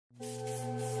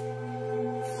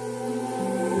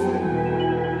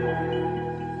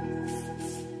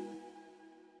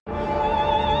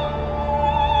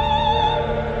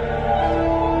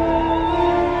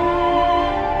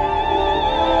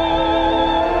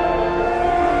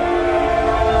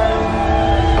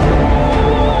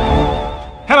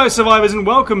Hello survivors and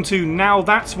welcome to Now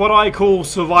That's What I Call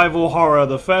Survival Horror,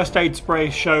 the first aid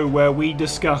spray show where we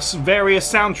discuss various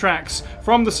soundtracks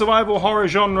from the survival horror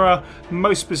genre,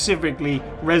 most specifically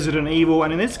Resident Evil,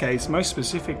 and in this case, most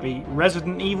specifically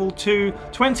Resident Evil 2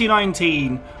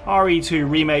 2019 RE2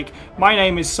 Remake. My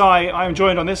name is Sai, I am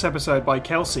joined on this episode by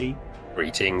Kelsey.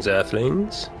 Greetings,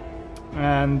 Earthlings.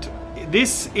 And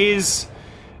this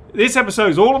episode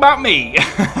is all about me.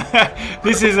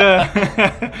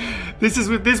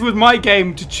 This was my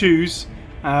game to choose.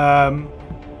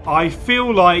 I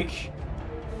feel like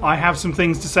I have some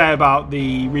things to say about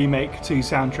the Remake 2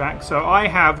 soundtrack. So I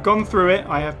have gone through it.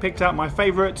 I have picked out my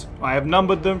favourites. I have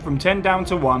numbered them from 10 down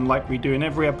to 1 like we do in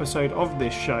every episode of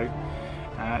this show.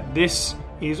 This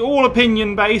is all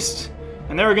opinion based,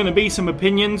 and there are going to be some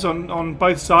opinions on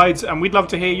both sides, and we'd love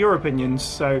to hear your opinions.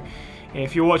 So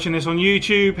if you're watching this on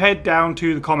YouTube, head down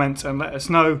to the comments and let us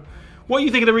know what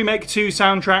you think of the Remake 2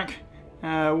 soundtrack.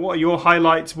 What are your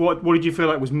highlights? What did you feel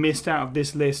like was missed out of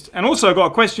this list? And also, I've got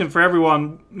a question for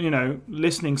everyone,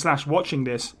 listening / watching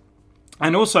this.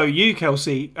 And also you,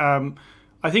 Kelsey.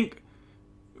 I think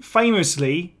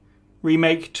famously,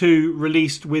 Remake 2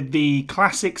 released with the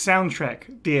classic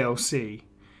soundtrack DLC.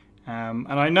 And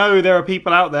I know there are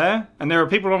people out there, and there are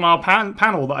people on our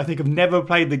panel that I think have never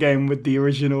played the game with the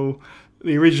original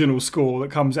score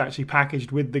that comes actually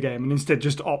packaged with the game, and instead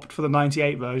just opt for the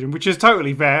 98 version, which is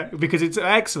totally fair because it's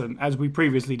excellent, as we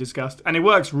previously discussed, and it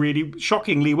works really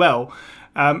shockingly well.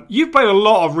 You've played a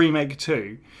lot of Remake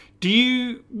 2.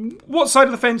 What side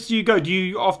of the fence do you go? Do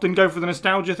you often go for the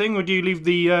nostalgia thing, or do you leave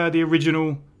the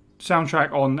original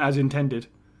soundtrack on as intended?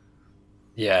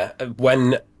 Yeah, the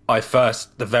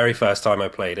very first time I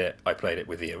played it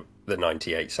with the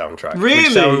 98 soundtrack. Really?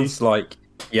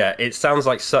 It sounds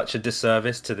like such a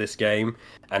disservice to this game,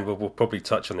 and we'll probably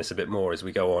touch on this a bit more as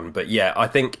we go on. But yeah, I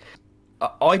think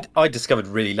I discovered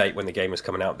really late when the game was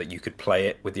coming out that you could play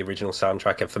it with the original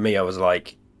soundtrack, and for me, I was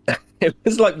like, it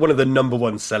was like one of the number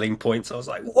one selling points. I was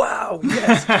like, wow,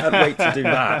 yes, can't wait to do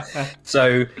that.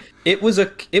 So it was a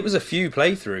few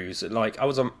playthroughs. Like I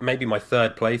was on maybe my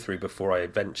third playthrough before I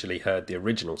eventually heard the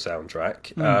original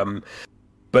soundtrack.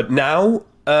 But now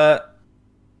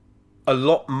a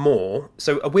lot more.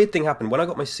 So a weird thing happened when I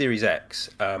got my Series X.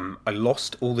 I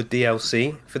lost all the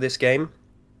DLC for this game,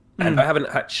 and I haven't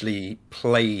actually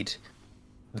played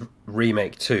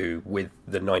Remake 2 with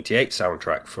the 98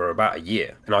 soundtrack for about a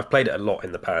year, and I've played it a lot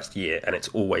in the past year, and it's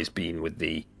always been with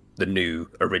the new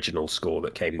original score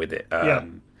that came with it.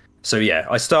 So yeah,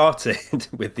 I started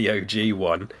with the OG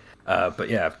one, but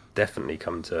yeah, I've definitely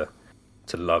come to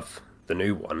love the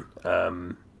new one,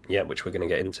 which we're going to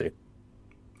get into.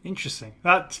 Interesting.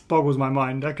 That boggles my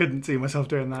mind. I couldn't see myself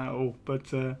doing that at all.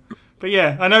 But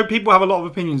yeah, I know people have a lot of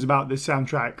opinions about this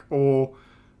soundtrack, or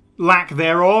lack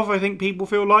thereof, I think people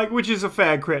feel like, which is a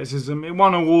fair criticism. It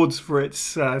won awards for its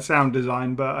sound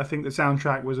design, but I think the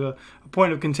soundtrack was a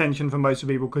point of contention for most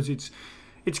people because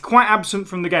it's quite absent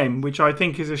from the game, which I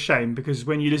think is a shame, because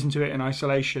when you listen to it in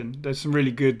isolation, there's some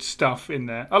really good stuff in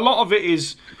there. A lot of it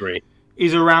is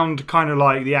around kind of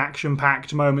like the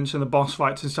action-packed moments and the boss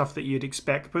fights and stuff that you'd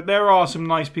expect, but there are some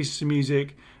nice pieces of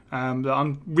music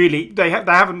that they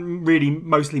haven't really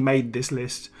mostly made this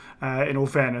list. In all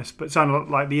fairness, but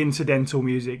sound like the incidental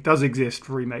music does exist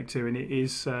for Remake 2, and it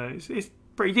is it's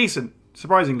pretty decent,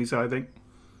 surprisingly so, I think.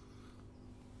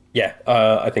 Yeah,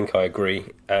 I think I agree.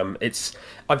 There's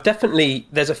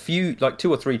a few, like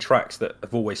 2 or 3 tracks that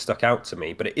have always stuck out to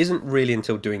me, but it isn't really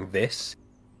until doing this.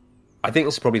 I think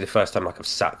this is probably the first time I've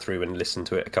sat through and listened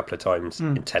to it a couple of times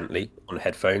intently on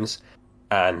headphones,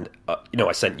 and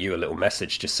I sent you a little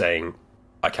message just saying,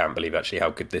 I can't believe actually how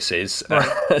good this is.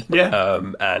 Right. Yeah.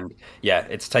 And yeah,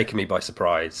 it's taken me by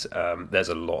surprise. There's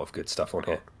a lot of good stuff on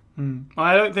here.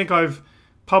 I don't think I've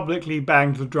publicly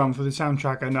banged the drum for the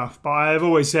soundtrack enough, but I've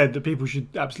always said that people should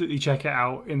absolutely check it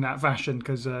out in that fashion,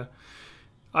 because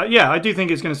I do think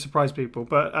it's going to surprise people.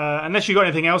 But unless you got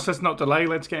anything else, let's not delay.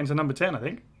 Let's get into number 10, I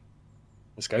think.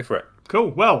 Let's go for it. Cool.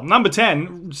 Well, number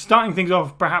 10, starting things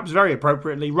off perhaps very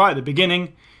appropriately right at the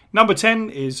beginning. Number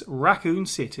 10 is Raccoon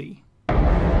City.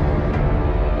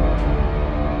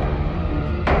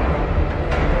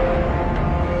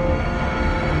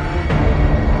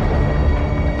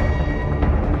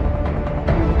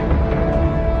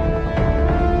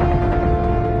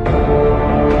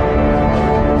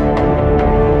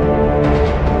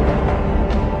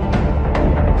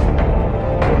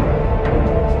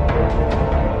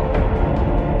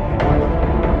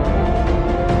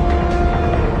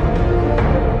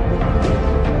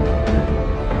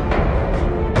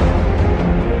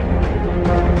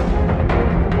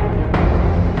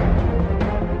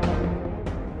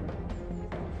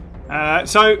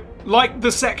 So, like the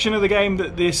section of the game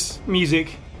that this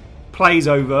music plays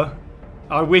over,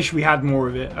 I wish we had more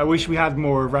of it. I wish we had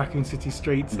more of Raccoon City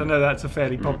Streets. I know that's a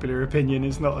fairly popular opinion.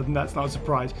 That's not a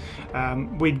surprise.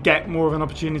 We'd get more of an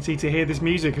opportunity to hear this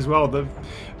music as well. That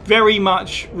very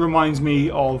much reminds me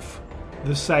of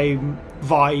the same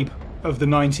vibe of the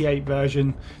 '98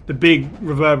 version. The big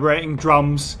reverberating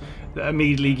drums that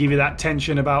immediately give you that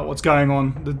tension about what's going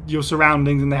on, your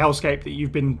surroundings and the hellscape that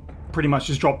you've been pretty much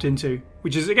just dropped into,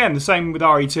 which is again the same with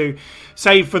RE2,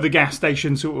 save for the gas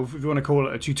station sort of, if you want to call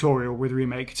it a tutorial with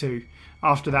Remake 2.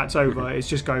 After that's over, it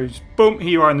just goes boom,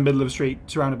 here you are in the middle of the street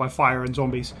surrounded by fire and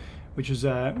zombies, which was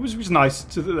nice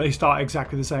so that they start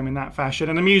exactly the same in that fashion.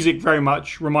 And the music very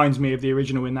much reminds me of the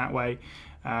original in that way.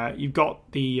 You've got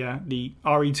the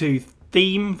RE2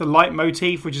 theme, the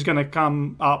leitmotif, which is going to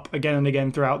come up again and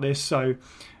again throughout this, so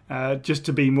just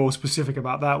to be more specific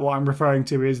about that, what I'm referring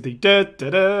to is the da da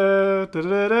da da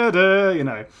da da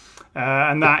da,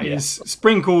 and that is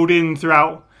sprinkled in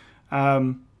throughout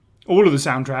all of the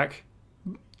soundtrack,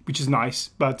 which is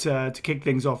nice. But to kick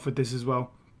things off with this as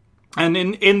well, and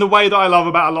in the way that I love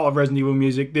about a lot of Resident Evil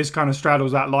music, this kind of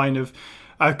straddles that line of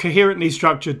a coherently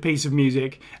structured piece of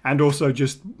music and also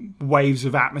just waves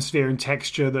of atmosphere and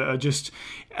texture that are just,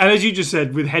 and as you just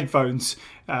said, with headphones,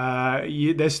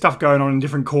 there's stuff going on in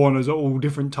different corners at all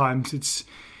different times. It's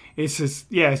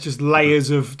just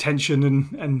layers of tension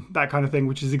and that kind of thing,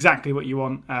 which is exactly what you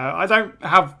want. I don't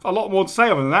have a lot more to say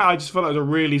other than that. I just felt it was a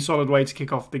really solid way to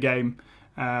kick off the game.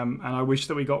 And I wish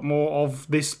that we got more of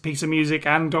this piece of music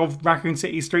and of Raccoon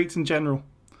City Streets in general.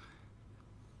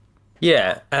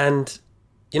 Yeah, and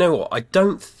you know what? I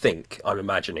don't think I'm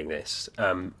imagining this.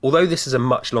 Although this is a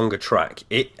much longer track,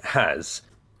 it has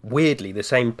weirdly the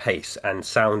same pace and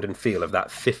sound and feel of that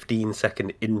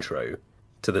 15-second intro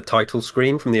to the title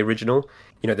screen from the original.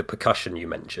 The percussion you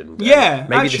mentioned. Yeah,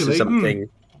 maybe actually, this is something.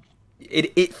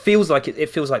 It feels like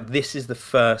this is the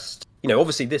first.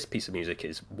 Obviously this piece of music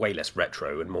is way less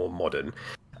retro and more modern.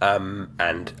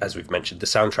 And as we've mentioned, the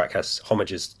soundtrack has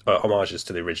homages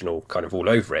to the original kind of all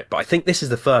over it. But I think this is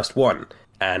the first one,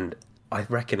 and I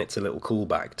reckon it's a little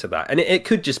callback to that. And it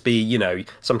could just be,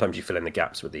 sometimes you fill in the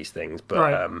gaps with these things. But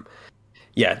right.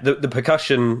 The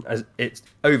percussion, it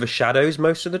overshadows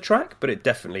most of the track, but it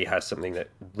definitely has something that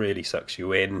really sucks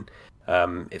you in.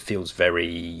 It feels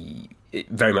very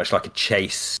much like a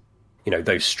chase.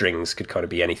 Those strings could kind of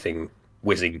be anything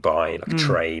whizzing by, like a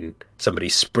train, somebody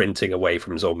sprinting away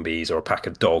from zombies or a pack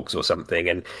of dogs or something.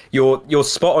 And you're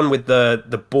spot on with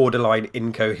the borderline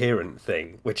incoherent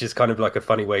thing, which is kind of like a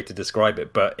funny way to describe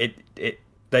it, but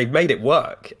they've made it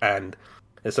work, and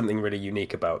there's something really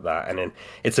unique about that. And then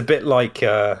it's a bit like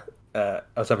I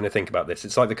was having to think about this.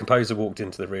 It's like the composer walked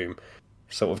into the room,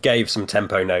 sort of gave some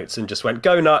tempo notes and just went,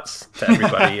 "Go nuts," to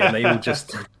everybody, and they all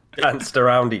just danced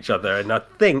around each other. And I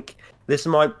think this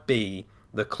might be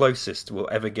the closest we'll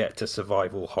ever get to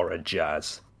survival horror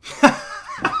jazz.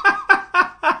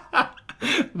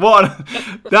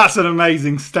 That's an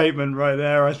amazing statement right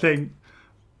there. I think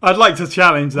I'd like to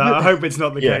challenge that. I hope it's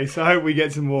not the case. I hope we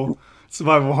get some more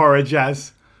survival horror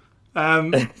jazz.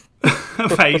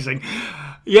 Amazing.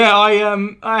 Yeah,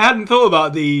 I hadn't thought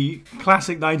about the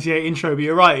classic '98 intro, but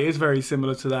you're right. It is very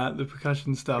similar to that, the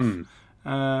percussion stuff.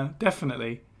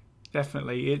 Definitely.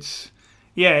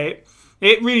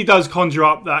 It really does conjure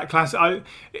up that classic.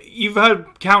 You've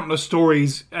heard countless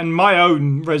stories, and my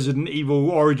own Resident Evil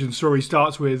origin story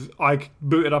starts with I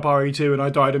booted up RE2 and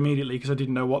I died immediately because I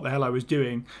didn't know what the hell I was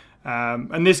doing.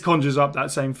 And this conjures up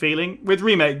that same feeling. With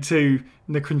Remake 2,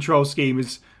 the control scheme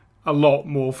is a lot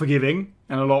more forgiving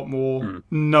and a lot more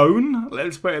known,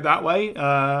 let's put it that way.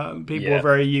 People are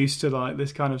very used to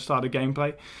this kind of style of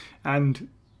gameplay, and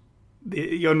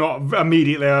you're not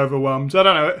immediately overwhelmed. So I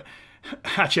don't know.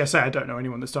 Actually, I say I don't know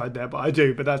anyone that's died there, but I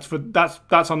do. But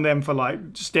that's on them for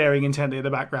staring intently at the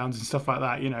backgrounds and stuff like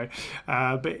that,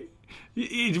 But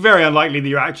it's very unlikely that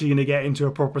you're actually going to get into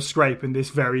a proper scrape in this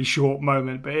very short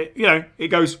moment. But it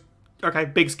goes, okay,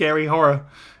 big scary horror,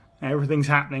 everything's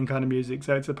happening kind of music.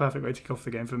 So it's a perfect way to kick off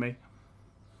the game for me.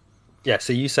 Yeah.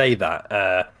 So you say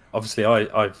that. Obviously,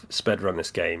 I've sped run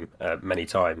this game many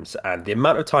times, and the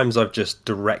amount of times I've just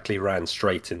directly ran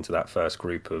straight into that first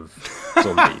group of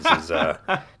zombies is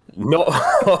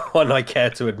not one I care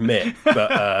to admit,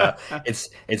 but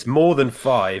it's more than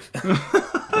 5.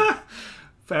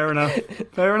 Fair enough.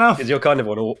 Because you're kind of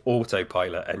on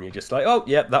autopilot, and you're just like, oh,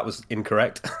 yeah, that was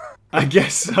incorrect. I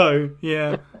guess so,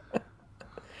 yeah.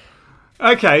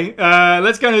 Okay,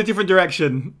 let's go in a different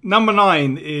direction. Number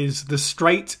 9 is The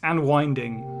Straight and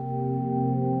Winding.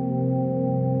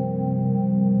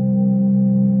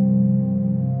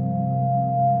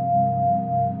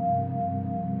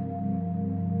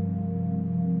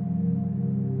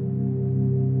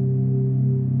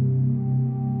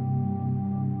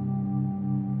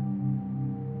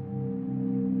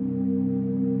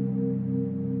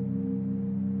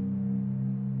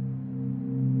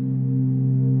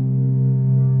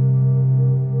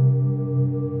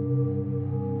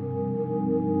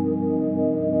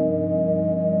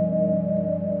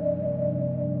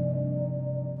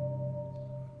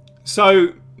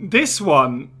 So this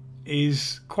one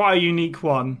is quite a unique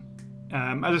one.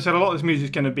 As I said, a lot of this music is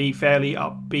going to be fairly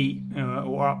upbeat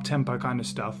or up-tempo kind of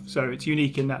stuff, so it's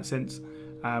unique in that sense.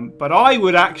 But I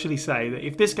would actually say that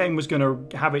if this game was going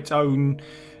to have its own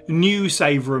new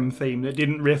save room theme that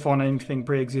didn't riff on anything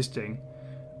pre-existing,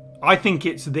 I think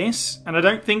it's this. And I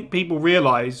don't think people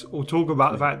realise or talk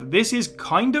about the fact that this is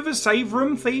kind of a save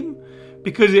room theme,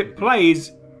 because it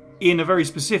plays in a very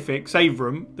specific save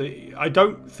room that I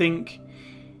don't think...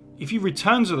 If you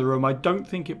return to the room, I don't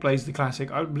think it plays the classic.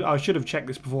 I should have checked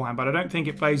this beforehand, but I don't think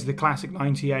it plays the classic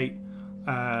 98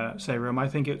 save room. I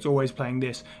think it's always playing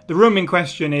this. The room in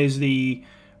question is the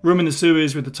room in the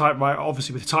sewers with the typewriter,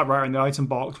 obviously with the typewriter in the item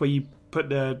box, where you put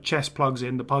the chest plugs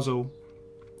in, the puzzle.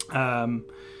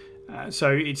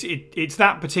 So it's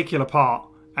that particular part,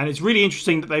 and it's really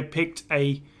interesting that they picked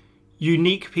a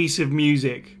unique piece of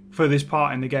music for this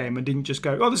part in the game and didn't just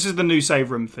go, oh, this is the new save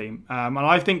room theme. And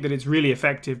I think that it's really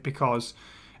effective because,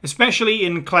 especially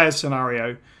in Claire's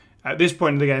scenario, at this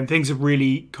point in the game, things have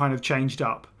really kind of changed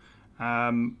up.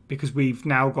 Because we've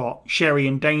now got Sherry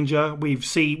in danger.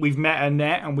 We've met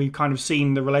Annette, and we've kind of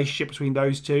seen the relationship between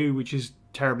those two, which is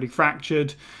terribly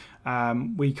fractured.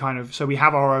 We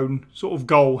have our own sort of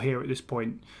goal here at this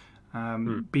point,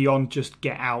 beyond just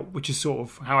get out, which is sort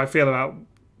of how I feel about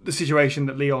the situation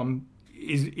that Leon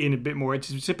is in a bit more.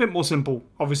 It's a bit more simple,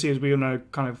 obviously, as we all know.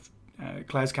 Kind of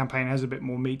Claire's campaign has a bit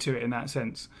more meat to it in that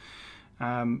sense.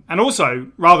 And also,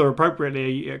 rather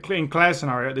appropriately, in Claire's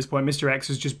scenario at this point, Mr. X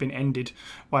has just been ended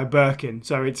by Birkin.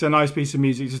 So it's a nice piece of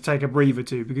music to take a breather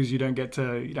to, because you don't have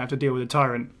to deal with a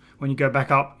tyrant when you go back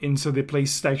up into the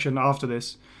police station after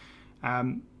this.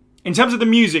 In terms of the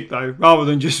music, though, rather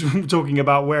than just talking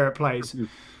about where it plays,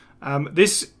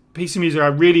 this piece of music I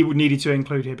really needed to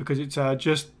include here, because it's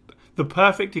just the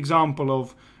perfect example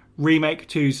of Remake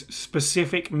 2's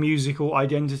specific musical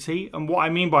identity. And what I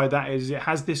mean by that is it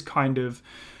has this kind of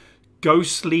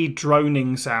ghostly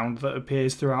droning sound that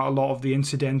appears throughout a lot of the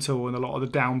incidental and a lot of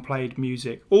the downplayed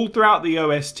music. All throughout the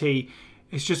OST,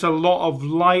 it's just a lot of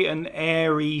light and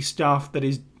airy stuff that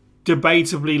is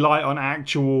debatably light on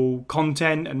actual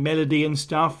content and melody and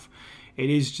stuff. It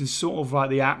is just sort of like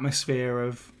the atmosphere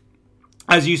of,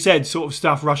 as you said, sort of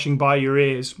stuff rushing by your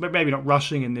ears. Maybe not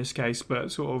rushing in this case,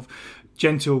 but sort of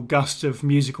gentle gust of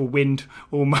musical wind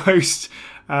almost.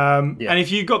 And if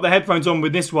you've got the headphones on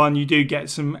with this one, you do get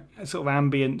some sort of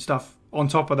ambient stuff on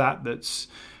top of that that's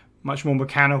much more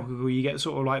mechanical. You get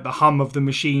sort of like the hum of the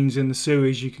machines in the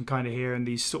sewers you can kind of hear, and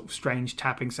these sort of strange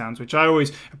tapping sounds, which I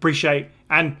always appreciate,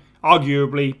 and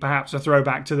arguably perhaps a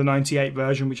throwback to the 98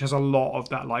 version, which has a lot of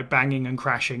that like banging and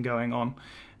crashing going on.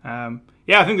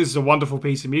 I think this is a wonderful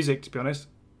piece of music, to be honest.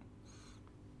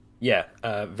 Yeah,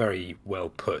 very well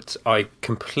put. I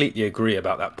completely agree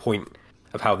about that point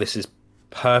of how this is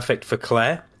perfect for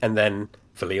Claire, and then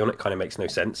for Leon it kind of makes no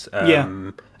sense.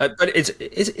 But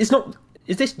it's not.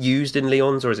 Is this used in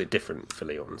Leon's, or is it different for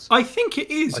Leon's? I think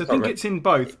it is. I think it's in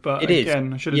both, but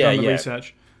again, I should have done the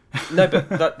research. No, but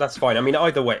that's fine. I mean,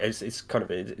 either way, it's kind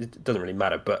of, it doesn't really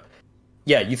matter. But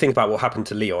yeah, you think about what happened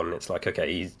to Leon. It's like,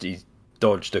 okay, he's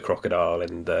dodged a crocodile,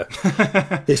 and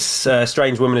this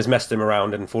strange woman has messed him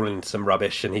around and fallen into some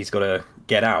rubbish, and he's got to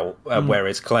get out.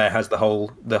 Whereas Claire has the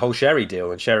whole Sherry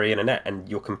deal, and Sherry and Annette, and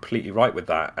you're completely right with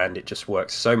that. And it just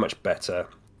works so much better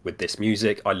with this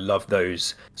music. I love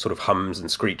those sort of hums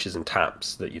and screeches and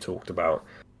taps that you talked about.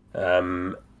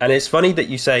 And it's funny that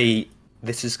you say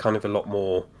this is kind of a lot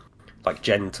more like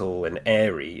gentle and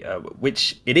airy,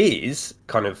 which it is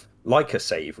kind of like a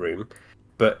save room,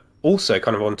 but also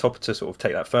kind of on top, to sort of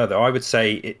take that further, I would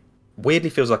say it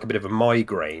weirdly feels like a bit of a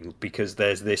migraine, because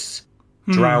there's this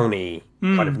drowny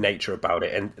kind of nature about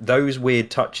it, and those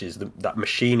weird touches, that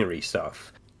machinery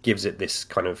stuff, gives it this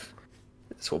kind of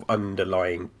sort of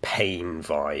underlying pain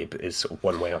vibe, is sort of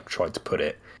one way I've tried to put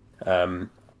it. And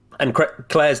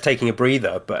Claire's taking a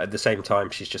breather, but at the same time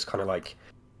she's just kind of like,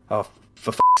 oh,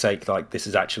 for f***'s sake, like, this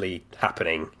is actually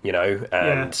happening, you know?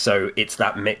 And so it's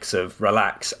that mix of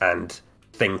relax and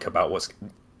think about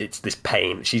it's this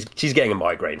pain. She's getting a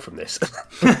migraine from this.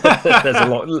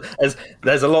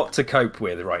 there's a lot to cope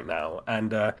with right now,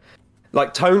 and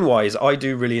like tone wise, I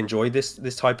do really enjoy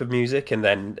this type of music. And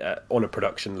then on a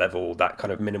production level, that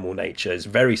kind of minimal nature is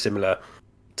very similar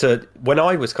to when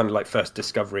I was kind of like first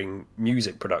discovering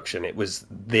music production.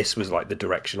 This was like the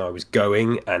direction I was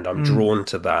going, and I'm drawn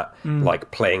to that,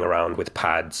 like playing around with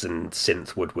pads and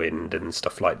synth woodwind and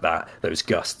stuff like that, those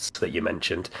gusts that you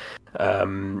mentioned.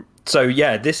 So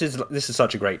yeah, this is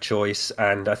such a great choice,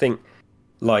 and I think,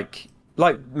 like,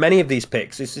 like many of these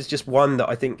picks, this is just one that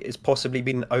I think is possibly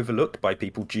been overlooked by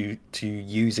people due to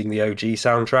using the OG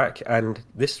soundtrack, and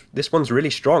this one's really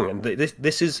strong. And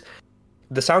this is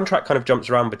the soundtrack kind of jumps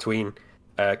around between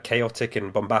chaotic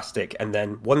and bombastic, and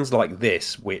then ones like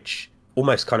this, which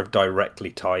almost kind of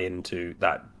directly tie into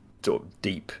that sort of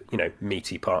deep,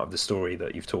 meaty part of the story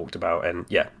that you've talked about. And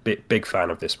yeah, big fan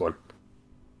of this one.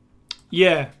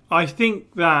 Yeah, I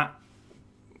think that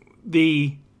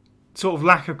the sort of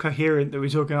lack of coherence that we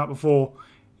were talking about before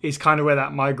is kind of where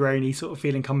that migraine-y sort of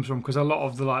feeling comes from, because a lot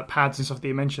of the like pads and stuff that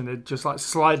you mentioned, they're just like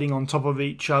sliding on top of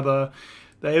each other.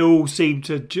 They all seem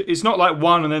to... It's not like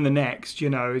one and then the next,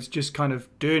 it's just kind of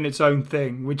doing its own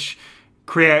thing, which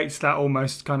creates that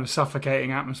almost kind of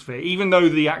suffocating atmosphere, even though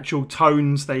the actual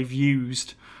tones they've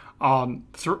used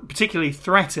aren't particularly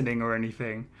threatening or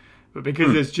anything, but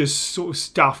because there's just sort of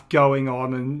stuff going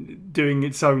on and doing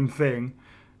its own thing.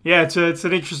 Yeah, it's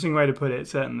an interesting way to put it,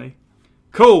 certainly.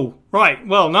 Cool. Right,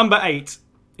 well, number 8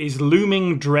 is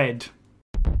Looming Dread.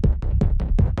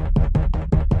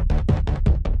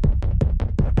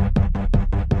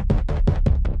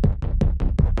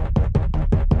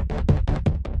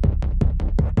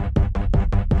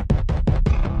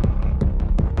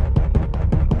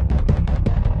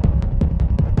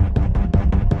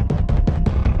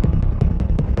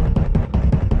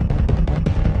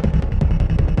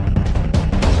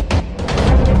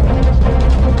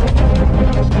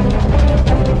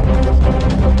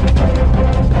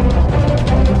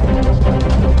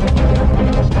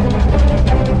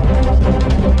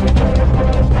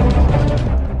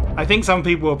 I think some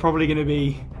people are probably going to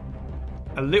be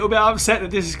a little bit upset that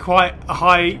this is quite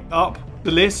high up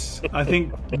the list. I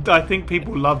think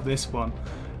people love this one.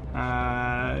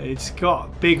 It's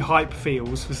got big hype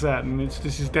feels for certain.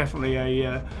 This is definitely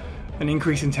an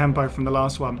increase in tempo from the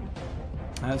last one.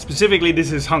 Specifically,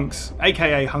 this is Hunk's,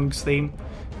 aka Hunk's theme.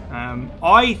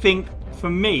 I think for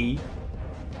me,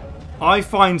 I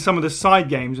find some of the side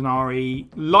games in RE,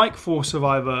 like Force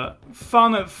Survivor,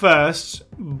 fun at first,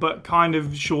 but kind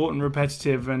of short and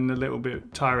repetitive and a little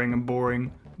bit tiring and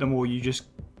boring the more you just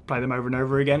play them over and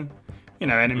over again.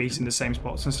 Enemies in the same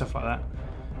spots and stuff like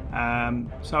that.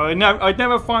 So I'd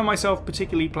never find myself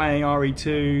particularly playing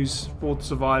RE2s, Force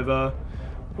Survivor,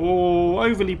 or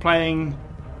overly playing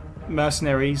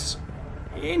Mercenaries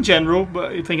in general,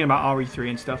 but thinking about RE3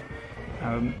 and stuff.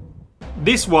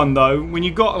 This one, though, when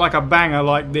you've got like a banger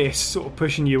like this sort of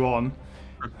pushing you on,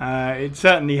 it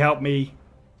certainly helped me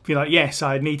feel like, yes,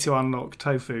 I need to unlock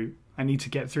Tofu. I need to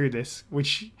get through this,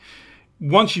 which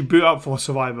once you boot up for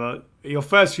Survivor, your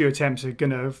first few attempts are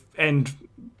going to end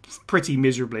pretty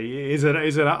miserably. It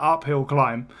is an uphill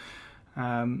climb.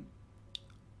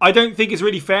 I don't think it's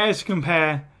really fair to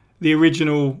compare the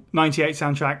original 98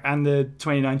 soundtrack and the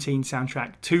 2019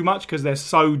 soundtrack too much, because they're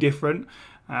so different.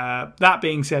 That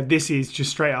being said, this is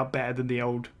just straight up better than the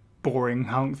old boring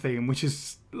Hunk theme, which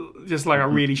is just like a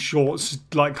really short,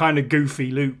 like kind of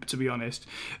goofy loop, to be honest.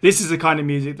 This is the kind of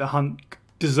music that Hunk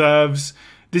deserves.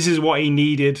 This is what he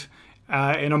needed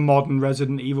in a modern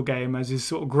Resident Evil game as his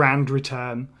sort of grand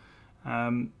return.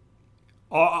 On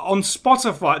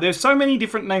Spotify, there's so many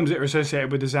different names that are associated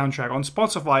with the soundtrack. On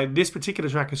Spotify, this particular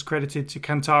track is credited to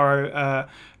Kantaro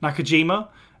Nakajima.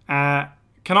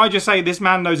 Can I just say, this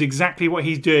man knows exactly what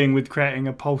he's doing with creating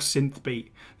a pulse synth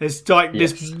beat. There's like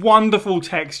this wonderful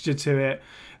texture to it.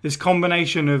 This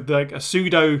combination of like a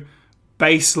pseudo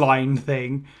bass line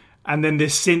thing, and then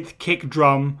this synth kick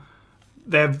drum.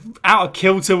 They're out of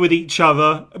kilter with each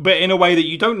other, but in a way that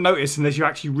you don't notice unless you're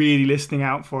actually really listening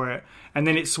out for it. And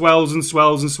then it swells and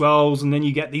swells and swells, and then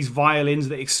you get these violins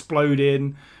that explode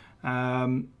in.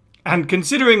 And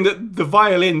considering that the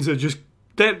violins are just...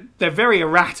 They're very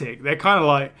erratic. They're kind of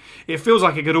like... It feels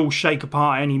like it could all shake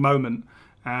apart at any moment.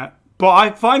 But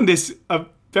I find this a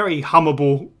very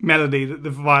hummable melody that the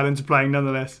violins are playing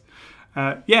nonetheless.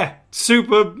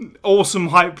 Super awesome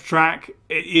hype track.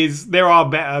 There are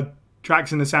better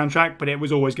tracks in the soundtrack, but it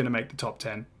was always going to make the top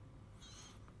 10.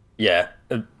 Yeah,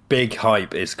 big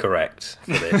hype is correct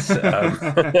for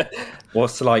this.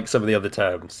 What's like some of the other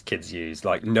terms kids use?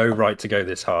 Like, no right to go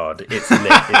this hard. It's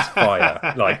lit, it's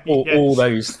fire. Like, all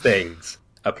those things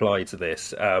apply to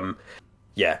this. I'm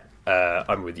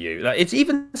with you. It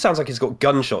even sounds like it's got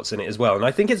gunshots in it as well. And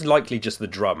I think it's likely just the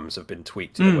drums have been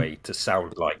tweaked in a way to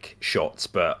sound like shots,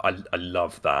 but I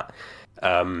love that.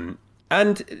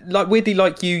 And like weirdly,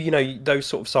 like you know, those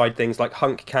sort of side things like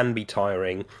Hunk can be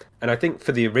tiring. And I think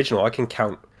for the original, I can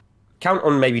count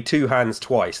on maybe two hands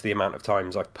twice the amount of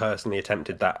times I've personally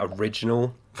attempted that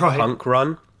original Hunk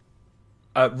run.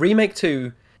 Remake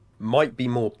 2 might be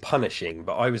more punishing,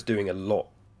 but I was doing a lot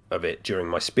of it during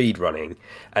my speed running,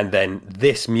 and then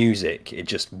this music, it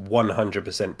just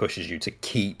 100% pushes you to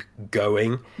keep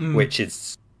going, which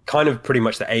is kind of pretty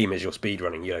much the aim as you're speed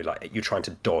running. You know, like you're trying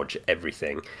to dodge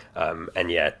everything,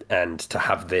 and to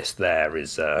have this there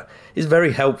is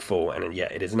very helpful, and yeah,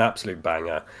 it is an absolute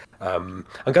banger. I'm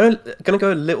going to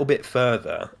go a little bit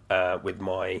further with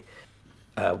my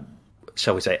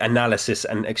shall we say, analysis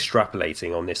and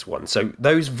extrapolating on this one. So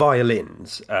those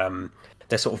violins,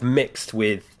 they're sort of mixed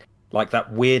with like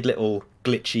that weird little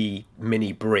glitchy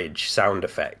mini bridge sound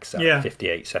effects at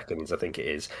 58 seconds, I think it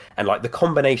is. And like the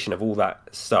combination of all that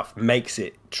stuff makes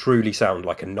it truly sound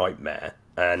like a nightmare.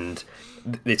 And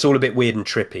it's all a bit weird and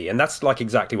trippy. And that's like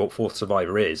exactly what Fourth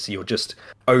Survivor is. You're just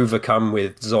overcome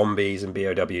with zombies and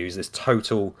BOWs, this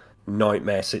total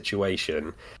nightmare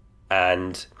situation.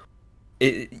 And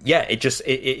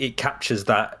it captures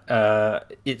that.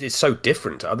 It's so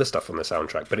different to other stuff on the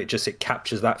soundtrack, but it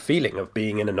captures that feeling of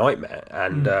being in a nightmare.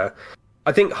 And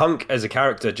I think Hunk as a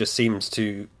character just seems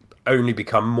to only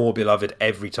become more beloved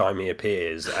every time he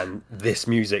appears. And this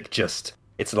music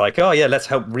it's like, oh yeah, let's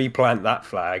help replant that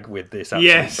flag with this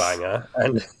absolute banger.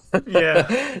 And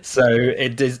so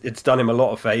it's done him a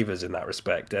lot of favors in that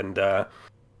respect. And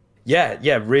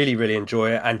really, really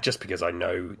enjoy it. And just because I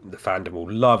know the fandom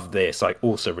will love this, I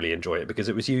also really enjoy it because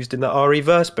it was used in the RE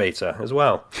Verse beta as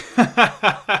well.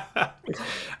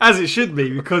 As it should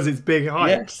be, because it's big hype.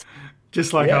 Yes.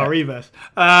 Just like RE Verse.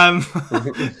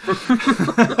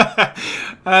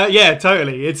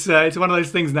 Totally. It's one of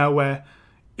those things now where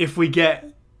if we get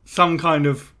some kind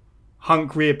of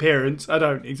Hunk reappearance, I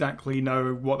don't exactly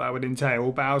know what that would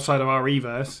entail, but outside of RE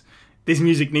Verse, this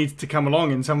music needs to come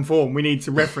along in some form. We need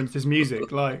to reference this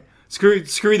music. Like, screw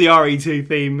the RE2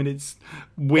 theme and its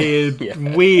weird,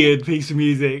 weird piece of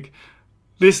music.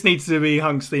 This needs to be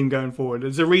Hunk's theme going forward.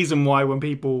 There's a reason why when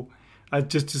people are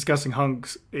just discussing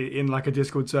Hunks in like a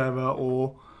Discord server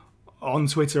or on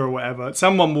Twitter or whatever,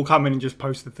 someone will come in and just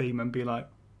post the theme and be like,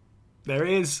 there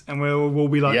it is. And we'll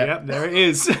be like, yep, there it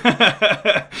is.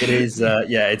 It is,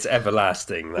 it's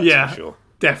everlasting, that's for sure.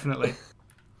 Definitely.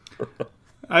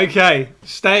 Okay,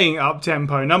 staying up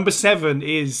tempo. Number 7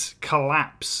 is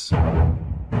Collapse.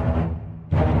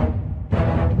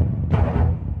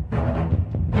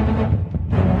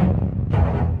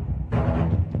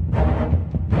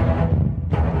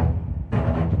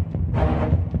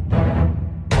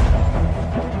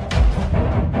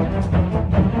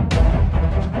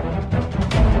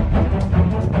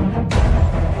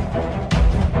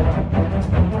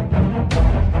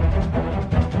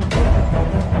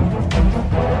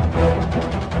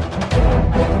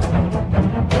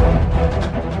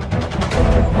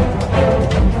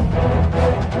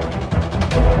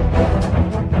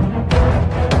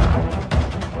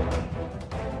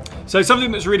 So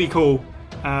something that's really cool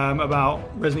about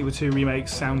Resident Evil 2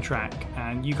 Remake's soundtrack,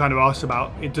 and you kind of asked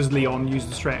about it, does Leon use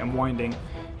the straight and winding,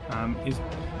 is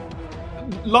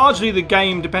largely the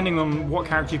game, depending on what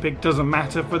character you pick, doesn't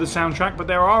matter for the soundtrack, but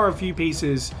there are a few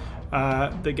pieces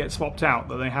that get swapped out,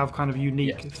 that they have kind of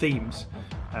unique themes.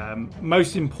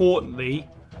 Most importantly,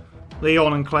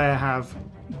 Leon and Claire have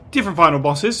different final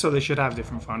bosses, so they should have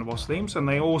different final boss themes, and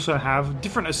they also have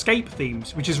different escape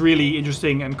themes, which is really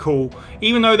interesting and cool.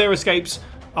 Even though their escapes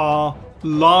are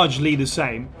largely the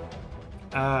same,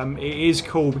 it is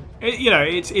cool.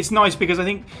 It's nice because I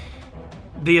think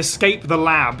the Escape the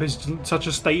Lab is such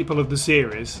a staple of the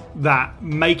series that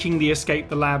making the Escape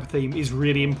the Lab theme is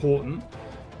really important.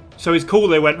 So it's cool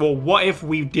they went, well, what if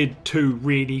we did 2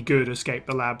 really good Escape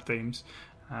the Lab themes?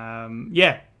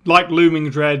 Like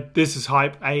Looming Dread, this is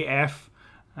hype AF.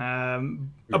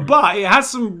 But it has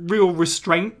some real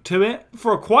restraint to it.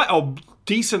 For quite a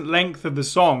decent length of the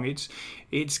song,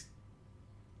 it's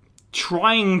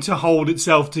trying to hold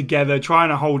itself together, trying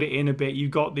to hold it in a bit.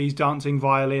 You've got these dancing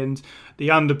violins,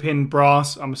 the underpinned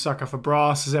brass. I'm a sucker for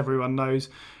brass, as everyone knows.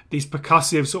 These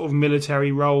percussive sort of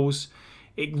military rolls.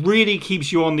 It really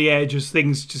keeps you on the edge as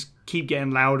things just keep getting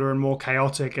louder and more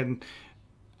chaotic, and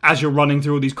as you're running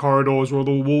through all these corridors where all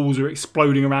the walls are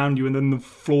exploding around you and then the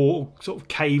floor sort of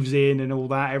caves in and all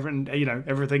that,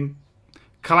 everything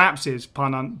collapses,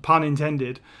 pun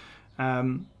intended.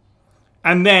 And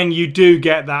then you do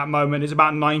get that moment, it's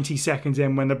about 90 seconds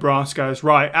in, when the brass goes,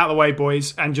 right, out of the way,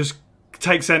 boys, and just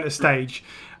take centre stage,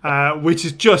 which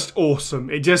is just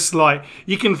awesome. It just, like,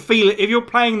 you can feel it. If you're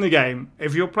playing the game,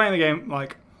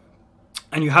 like,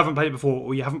 and you haven't played it before,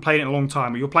 or you haven't played it in a long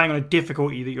time, or you're playing on a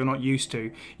difficulty that you're not used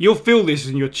to, you'll feel this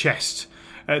in your chest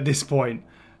at this point.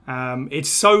 It's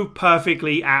so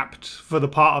perfectly apt for the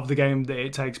part of the game that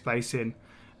it takes place in.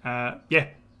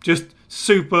 Just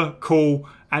super cool,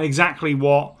 and exactly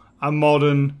what a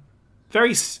modern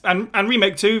and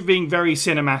Remake 2 being very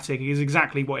cinematic is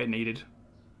exactly what it needed.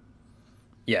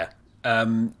 Yeah.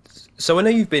 So I know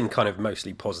you've been kind of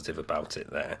mostly positive about it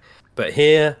there, but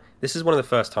here, this is one of the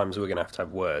first times we're going to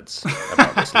have words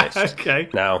about this list. Okay.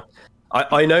 Now,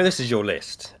 I know this is your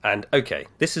list, and okay,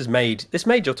 this made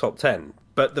your top 10,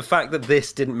 but the fact that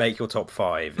this didn't make your top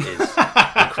 5 is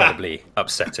incredibly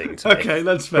upsetting to me. Okay,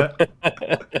 that's fair.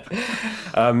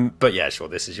 But yeah, sure,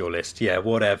 this is your list. Yeah,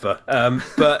 whatever.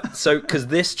 But so, because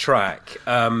this track,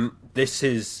 this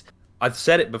is, I've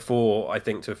said it before, I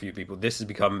think, to a few people, this has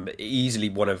become easily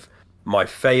one of my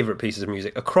favorite pieces of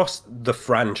music across the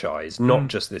franchise, not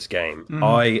just this game.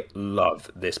 I love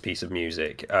this piece of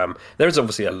music. There is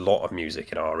obviously a lot of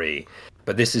music in RE,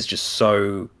 but this is just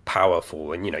so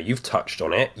powerful. And, you know, you've touched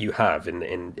on it. You have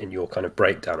in your kind of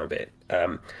breakdown of it.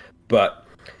 And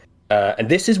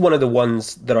this is one of the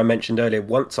ones that I mentioned earlier.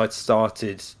 Once I'd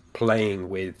started playing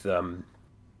with the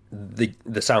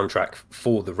soundtrack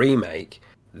for the remake,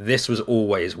 this was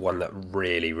always one that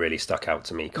really, really stuck out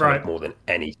to me, kind of more than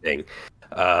anything.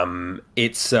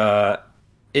 It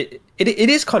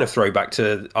is kind of throwback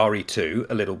to RE2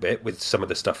 a little bit with some of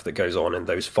the stuff that goes on and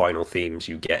those final themes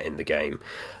you get in the game.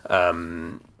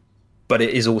 But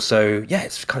it is also,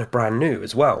 it's kind of brand new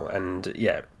as well, and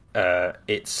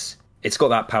it's got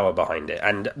that power behind it.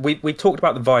 And we talked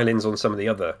about the violins on some of the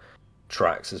other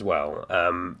tracks as well.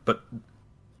 But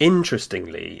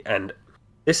interestingly, and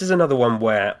this is another one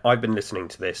where I've been listening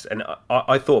to this, and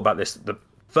I thought about this the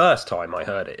first time I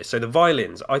heard it. So the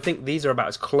violins, I think these are about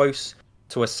as close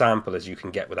to a sample as you can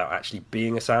get without actually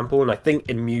being a sample. And I think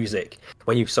in music,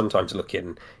 when you sometimes look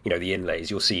in, you know, the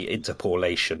inlays, you'll see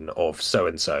interpolation of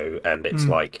so-and-so, and it's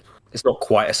like, it's not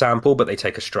quite a sample, but they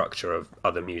take a structure of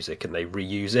other music and they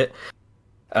reuse it.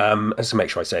 Let's make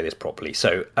sure I say this properly.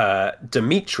 So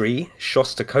Dmitri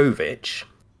Shostakovich,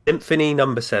 Symphony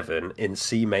No. 7 in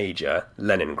C major,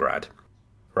 Leningrad.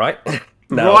 Right?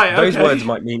 Now, those words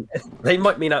might mean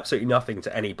absolutely nothing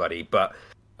to anybody, but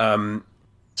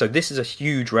so this is a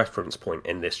huge reference point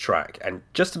in this track. And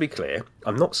just to be clear,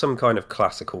 I'm not some kind of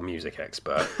classical music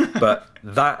expert, but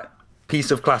that piece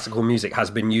of classical music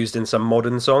has been used in some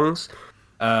modern songs.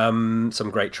 Some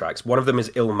great tracks. One of them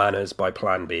is Ill Manners by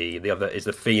Plan B. The other is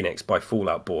The Phoenix by Fall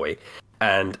Out Boy.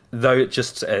 And though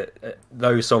just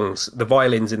those songs, the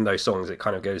violins in those songs, it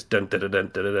kind of goes dun dun dun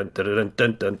dun dun dun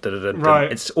dun dun dun.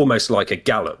 Right. It's almost like a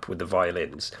gallop with the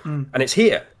violins, and it's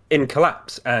here in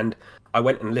Collapse. And I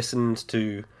went and listened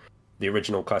to the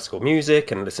original classical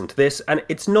music and listened to this, and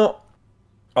it's not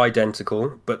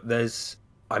identical, but there's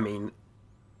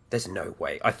no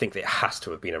way. I think it has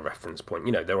to have been a reference point.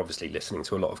 You know, they're obviously listening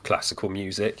to a lot of classical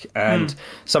music, and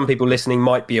some people listening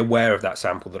might be aware of that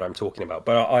sample that I'm talking about.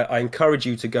 But I encourage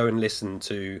you to go and listen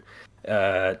to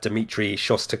Dmitri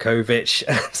Shostakovich,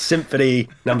 Symphony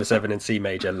No. 7 in C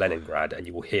major, Leningrad, and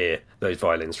you will hear those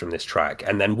violins from this track.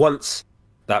 And then once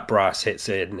that brass hits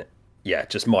in,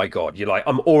 just my God, you're like,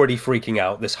 I'm already freaking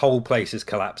out. This whole place is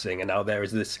collapsing, and now there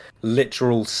is this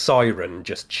literal siren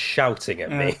just shouting at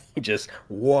me, just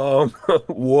whom,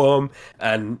 whom,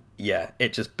 and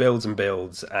it just builds and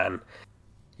builds, and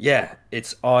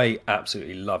I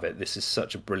absolutely love it. This is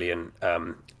such a brilliant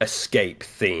escape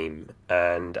theme,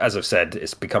 and as I've said,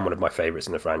 it's become one of my favorites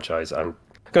in the franchise. I'm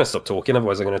going to stop talking,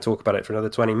 otherwise I'm going to talk about it for another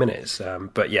 20 minutes.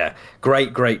 But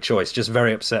great choice. Just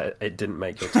very upset it didn't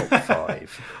make your top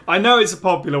 5. I know it's a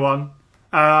popular one,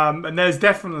 and there's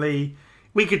definitely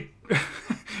we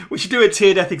should do a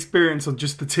tier death experience on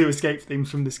just the 2 escape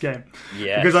themes from this game.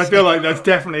 Yeah, because I feel like that's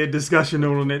definitely a discussion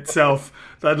all in itself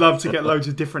that I'd love to get loads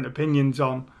of different opinions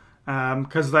on.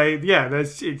 Because I'd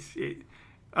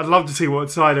love to see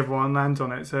what side everyone lands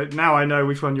on it. So now I know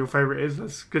which one your favourite is.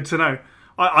 That's good to know.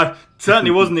 I certainly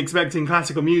wasn't expecting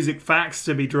classical music facts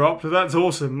to be dropped. That's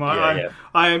awesome. I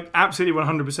am absolutely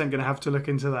 100% going to have to look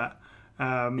into that.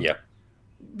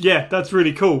 That's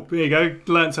really cool. There you go.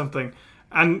 Learned something.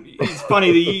 And it's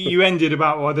funny that you ended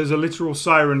about, there's a literal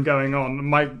siren going on.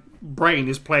 My brain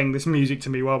is playing this music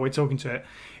to me while we're talking to it.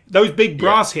 Those big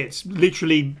brass hits,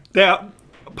 literally, they're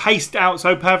paced out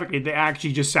so perfectly that it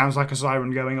actually just sounds like a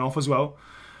siren going off as well.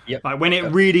 Yep. Like when it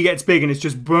really gets big and it's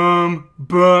just boom,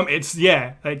 boom. It's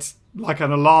like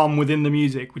an alarm within the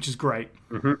music, which is great.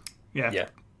 Mm-hmm.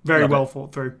 Very well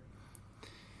thought through.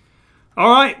 All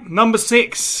right, number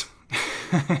 6.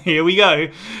 Here we go.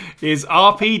 Is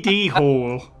RPD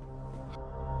Hall.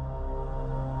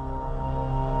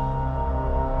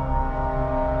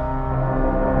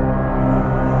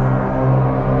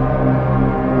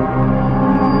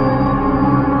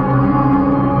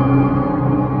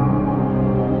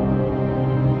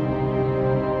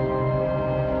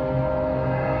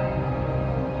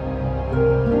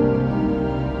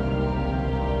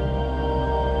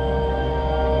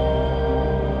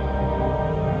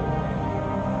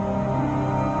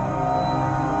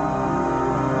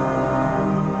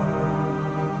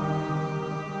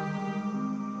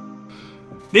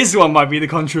 This one might be the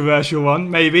controversial one,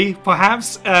 maybe,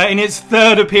 perhaps. In its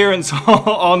third appearance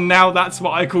on Now That's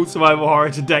What I Call Survival Horror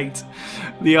to date.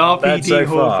 The RPD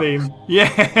Hall theme.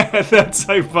 Yeah, that's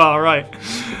so far, right.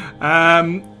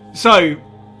 So,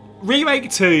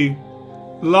 Remake 2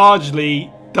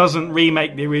 largely doesn't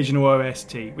remake the original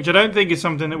OST, which I don't think is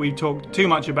something that we've talked too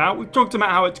much about. We've talked about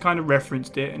how it's kind of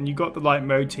referenced it, and you got the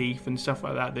motif and stuff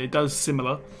like that it does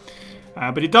similar.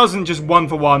 But it doesn't just one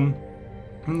for one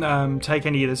take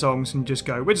any of the songs and just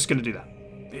go, we're just going to do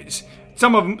that.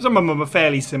 Some of them are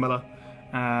fairly similar,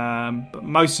 but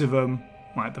most of them,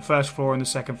 like the first floor and the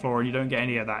second floor, and you don't get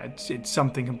any of that. It's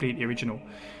something completely original.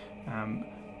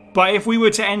 But if we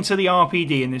were to enter the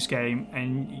RPD in this game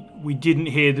and we didn't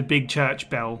hear the big church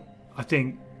bell, I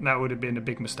think that would have been a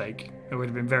big mistake. It would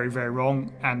have been very, very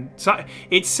wrong. And so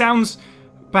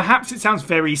perhaps it sounds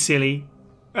very silly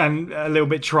and a little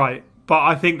bit trite, but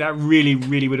I think that really,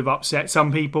 really would have upset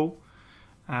some people.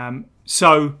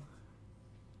 So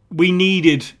we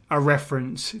needed a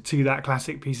reference to that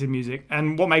classic piece of music.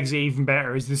 And what makes it even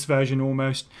better is this version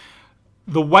almost...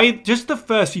 The way, just the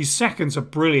first few seconds are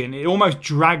brilliant. It almost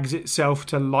drags itself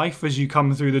to life as you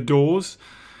come through the doors.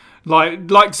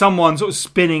 Like someone sort of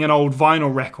spinning an old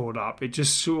vinyl record up. It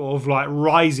just sort of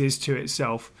rises to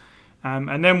itself.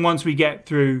 And then once we get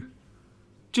through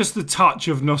just the touch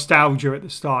of nostalgia at the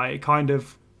start, it kind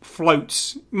of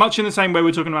floats, much in the same way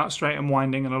we're talking about Straight and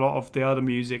Winding and a lot of the other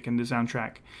music in the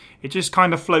soundtrack. It just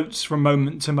kind of floats from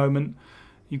moment to moment.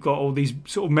 You've got all these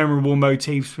sort of memorable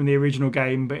motifs from the original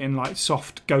game, but in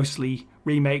soft, ghostly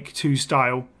Remake 2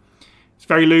 style. It's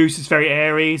very loose, it's very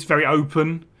airy, it's very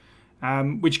open,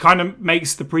 which kind of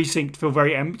makes the precinct feel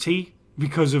very empty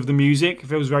because of the music. It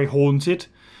feels very haunted.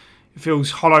 It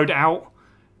feels hollowed out.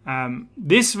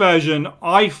 This version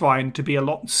I find to be a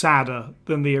lot sadder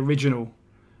than the original,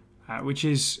 which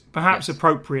is perhaps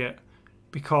appropriate,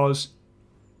 because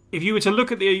if you were to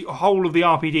look at the whole of the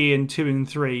RPD in 2 and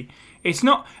 3, it's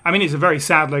not... I mean, it's a very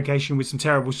sad location with some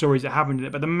terrible stories that happened in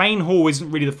it, but the main hall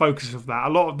isn't really the focus of that. A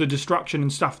lot of the destruction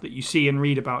and stuff that you see and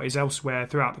read about is elsewhere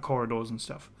throughout the corridors and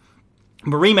stuff.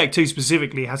 But Remake 2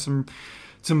 specifically has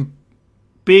some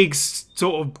big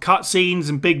sort of cutscenes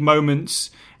and big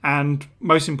moments, and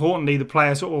most importantly, the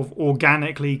player sort of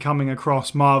organically coming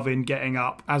across Marvin getting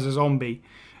up as a zombie.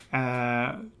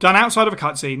 Done outside of a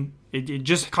cutscene. It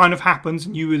just kind of happens,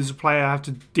 and you as a player have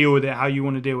to deal with it how you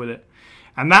want to deal with it.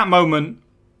 And that moment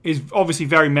is obviously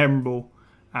very memorable,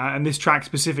 and this track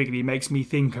specifically makes me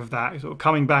think of that, sort of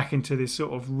coming back into this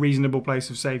sort of reasonable place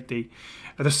of safety.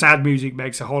 The sad music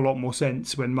makes a whole lot more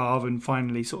sense when Marvin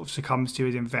finally sort of succumbs to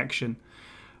his infection.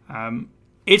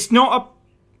 It's not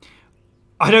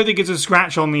I don't think it's a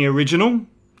scratch on the original.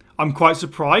 I'm quite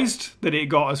surprised that it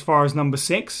got as far as number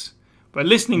 6, but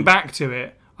listening back to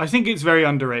it, I think it's very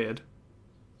underrated.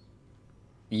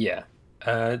 Yeah.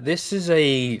 This is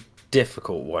a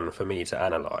difficult one for me to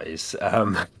analyse.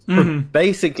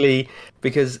 Basically,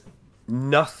 because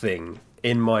nothing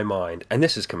in my mind, and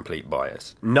this is complete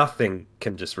bias, nothing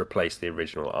can just replace the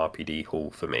original RPD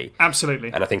Hall for me.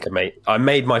 Absolutely. And I think I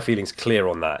made my feelings clear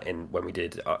on that when we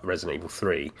did Resident Evil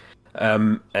 3,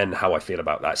 and how I feel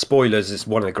about that. Spoilers, it's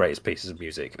one of the greatest pieces of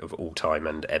music of all time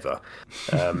and ever.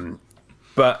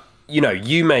 But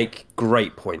you make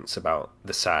great points about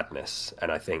the sadness,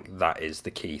 and I think that is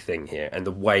the key thing here, and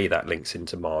the way that links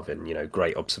into Marvin.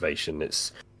 Great observation.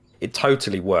 It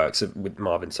totally works with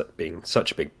Marvin being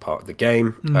such a big part of the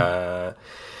game.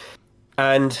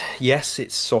 And yes,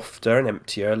 it's softer and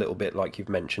emptier, a little bit like you've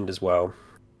mentioned as well,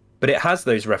 but it has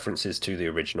those references to the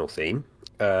original theme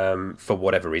for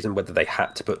whatever reason, whether they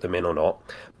had to put them in or not.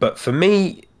 But for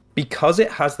me, because it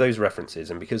has those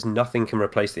references and because nothing can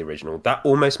replace the original, that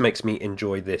almost makes me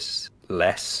enjoy this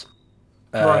less.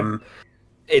 Right.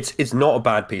 It's not a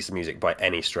bad piece of music by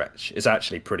any stretch. It's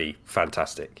actually pretty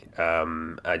fantastic.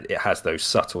 It has those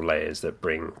subtle layers that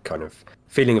bring kind of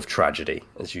feeling of tragedy,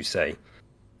 as you say.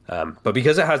 But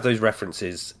because it has those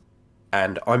references,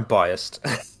 and I'm biased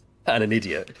and an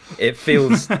idiot, it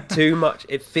feels too much.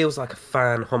 It feels like a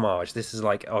fan homage. This is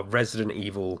like a Resident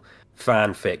Evil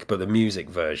fanfic, but the music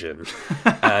version.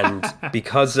 And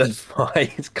because of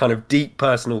my kind of deep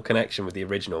personal connection with the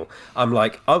original, I'm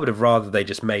like, I would have rather they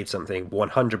just made something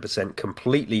 100%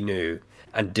 completely new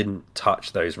and didn't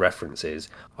touch those references.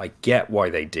 I get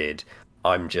why they did.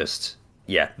 I'm just,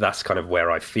 that's kind of where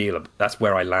I feel, that's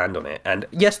where I land on it. And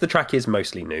yes, the track is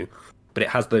mostly new, but it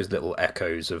has those little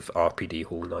echoes of RPD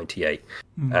Hall 98.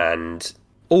 And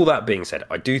all that being said,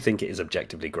 I do think it is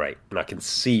objectively great, and I can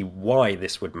see why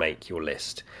this would make your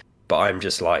list. But I'm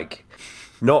just like,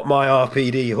 Not my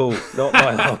RPD hall. Not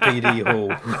my RPD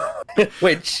hall.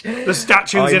 Which the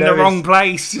statue's in the wrong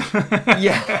place.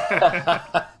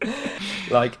 Yeah.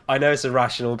 Like, I know it's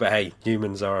irrational, but hey,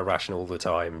 humans are irrational all the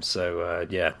time. So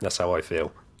yeah, that's how I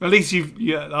feel. At least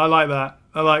I like that.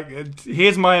 I like it.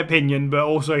 Here's my opinion, but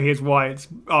also here's why it's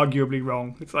arguably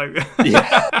wrong. It's like,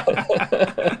 Yeah.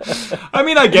 I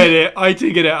mean, I get it. I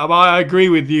do get it. I agree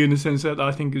with you in the sense that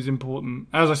I think it was important.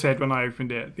 As I said when I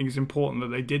opened it, I think it's important that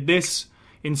they did this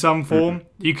in some form.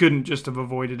 Mm-hmm. You couldn't just have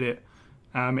avoided it.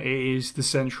 It is the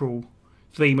central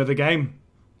theme of the game.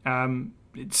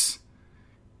 It's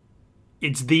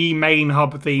the main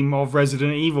hub theme of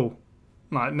Resident Evil.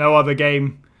 Like no other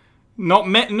game. Not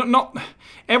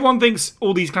everyone thinks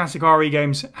all these classic RE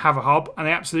games have a hub, and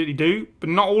they absolutely do, but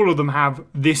not all of them have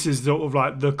this as sort of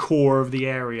like the core of the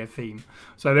area theme.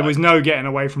 So there was no getting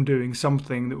away from doing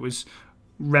something that was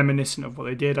reminiscent of what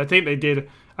they did. I think they did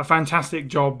a fantastic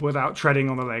job without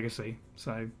treading on the legacy.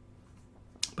 So,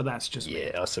 but that's just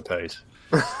me. I suppose.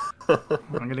 I'm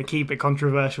going to keep it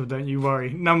controversial, don't you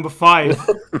worry. Number 5.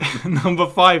 Number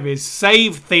 5 is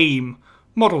Save Theme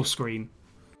Model Screen.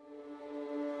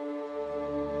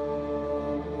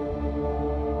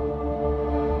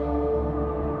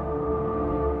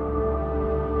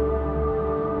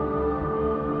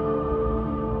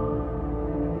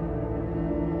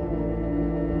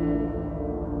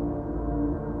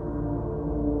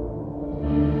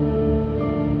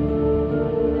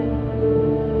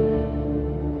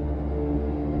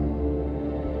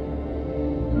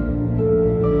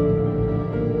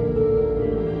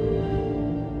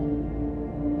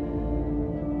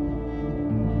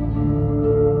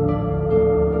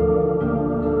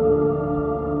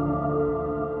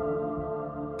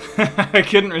 I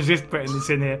couldn't resist putting this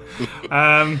in here.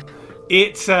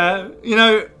 It's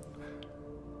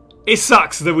it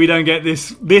sucks that we don't get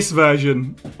this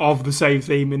version of the save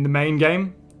theme in the main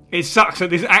game. It sucks that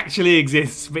this actually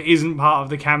exists but isn't part of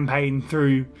the campaign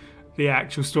through the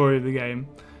actual story of the game.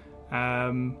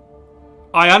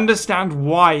 I understand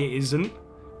why it isn't,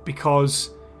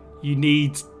 because you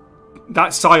need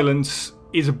that silence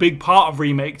is a big part of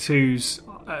Remake 2's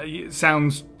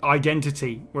sound's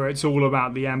identity, where it's all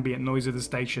about the ambient noise of the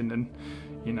station and,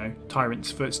 you know,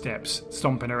 Tyrant's footsteps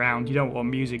stomping around. You don't want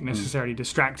music necessarily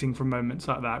distracting from moments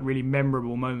like that, really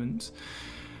memorable moments.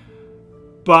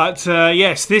 But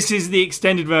yes, this is the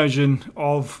extended version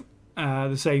of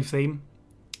the save theme.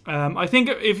 I think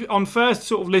if on first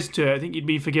sort of listen to it, I think you'd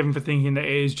be forgiven for thinking that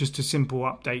it is just a simple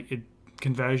updated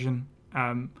conversion.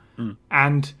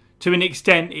 And to an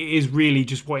extent, it is really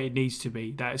just what it needs to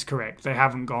be. That is correct. They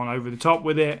haven't gone over the top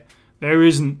with it. There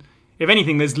isn't, if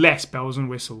anything, there's less bells and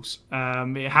whistles.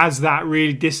 It has that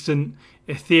really distant,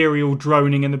 ethereal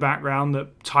droning in the background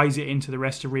that ties it into the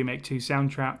rest of Remake 2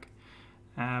 soundtrack.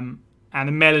 And a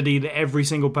melody that every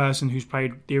single person who's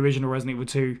played the original Resident Evil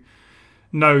 2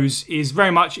 knows is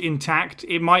very much intact.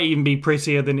 It might even be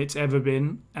prettier than it's ever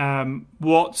been.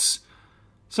 What's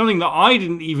something that I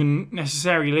didn't even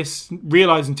necessarily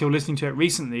realise until listening to it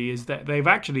recently is that they've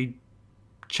actually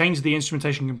changed the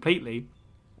instrumentation completely.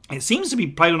 It seems to be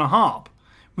played on a harp,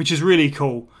 which is really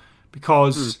cool,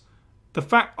 because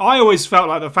I always felt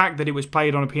like the fact that it was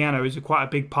played on a piano is quite a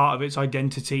big part of its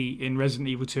identity in Resident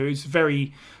Evil 2. It's a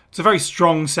very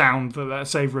strong sound that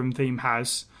Save Room theme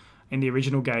has in the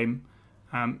original game.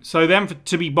 So then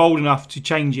to be bold enough to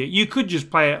change it, you could just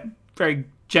play it very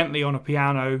gently on a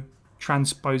piano,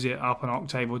 transpose it up an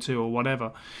octave or two or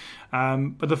whatever.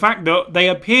 But the fact that they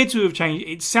appear to have changed,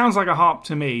 it sounds like a harp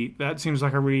to me. That seems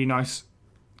like a really nice,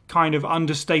 kind of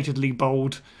understatedly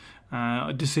bold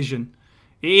decision.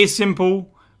 It is simple,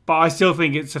 but I still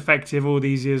think it's effective all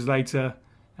these years later.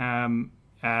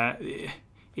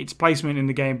 Its placement in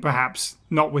the game, perhaps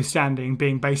notwithstanding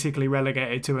being basically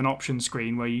relegated to an option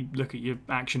screen where you look at your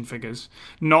action figures,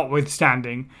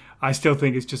 notwithstanding, I still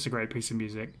think it's just a great piece of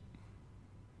music.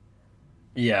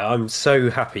 Yeah, I'm so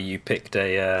happy you picked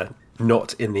a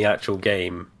not in the actual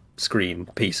game screen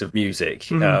piece of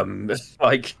music.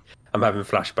 Like, I'm having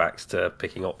flashbacks to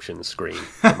picking options screen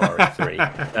for Mario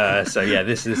 3. So yeah,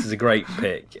 this is a great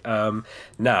pick.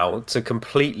 Now, to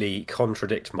completely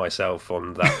contradict myself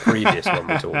on that previous one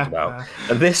we talked about,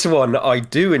 this one I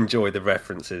do enjoy the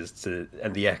references to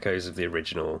and the echoes of the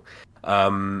original.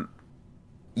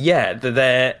 Yeah, they're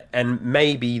there, and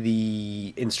maybe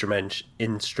the instrument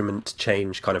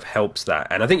change kind of helps that.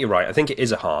 And I think you're right. I think it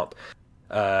is a harp,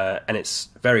 and it's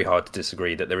very hard to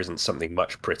disagree that there isn't something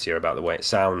much prettier about the way it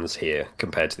sounds here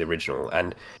compared to the original.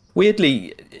 And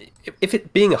weirdly, if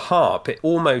it being a harp, it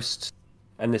almost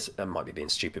and this might be being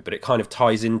stupid, but it kind of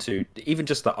ties into even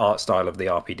just the art style of the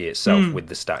RPG itself with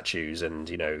the statues and,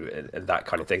 and that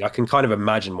kind of thing. I can kind of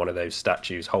imagine one of those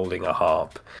statues holding a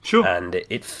harp. Sure. And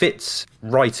it fits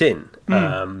right in.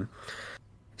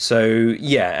 So,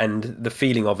 yeah, and the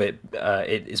feeling of it,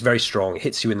 it is very strong. It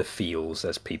hits you in the feels,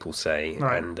 as people say.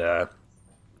 Right. And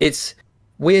it's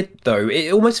weird, though.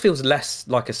 It almost feels less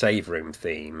like a save room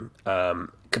theme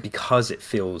because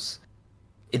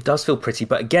it does feel pretty,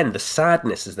 but again, the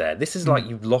sadness is there. This is like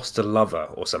you've lost a lover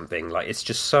or something. Like, it's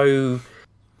just so...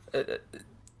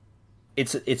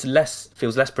 It's less...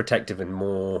 feels less protective and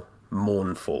more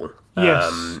mournful.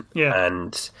 Yes, yeah.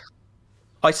 And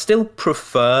I still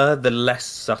prefer the less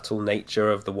subtle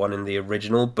nature of the one in the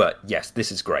original, but yes,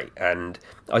 this is great. And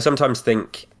I sometimes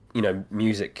think...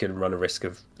 music can run a risk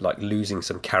of like losing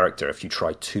some character if you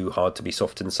try too hard to be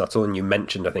soft and subtle. And you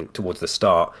mentioned, I think, towards the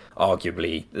start,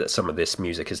 arguably, that some of this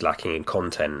music is lacking in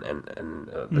content and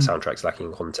the soundtrack's lacking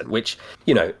in content, which,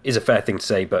 is a fair thing to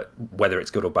say, but whether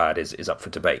it's good or bad is up for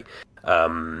debate.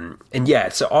 And yeah,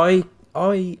 so I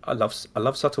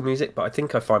love subtle music, but I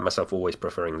think I find myself always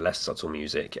preferring less subtle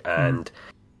music. And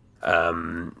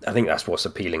I think that's what's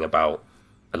appealing about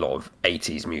a lot of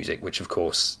 80s music, which of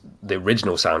course the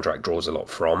original soundtrack draws a lot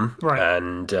from. Right.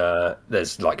 And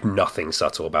there's like nothing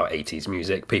subtle about 80s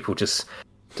music. People just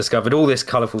discovered all this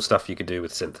colourful stuff you could do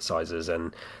with synthesizers,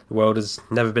 and the world has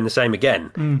never been the same again.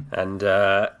 And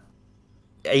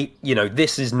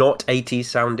this is not 80s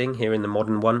sounding here in the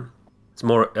modern one. It's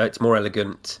more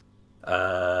elegant,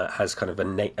 has kind of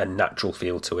a natural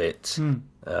feel to it.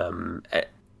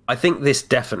 I think this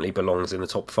definitely belongs in the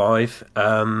top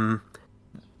 5.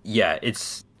 Yeah,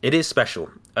 it is special,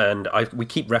 and we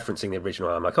keep referencing the original.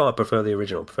 I'm like, I prefer the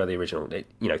original.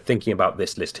 Thinking about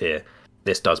this list here,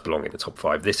 this does belong in the top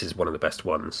 5. This is one of the best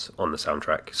ones on the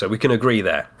soundtrack, so we can agree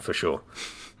there for sure.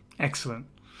 Excellent.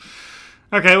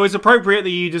 Okay, well, it's appropriate that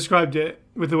you described it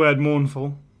with the word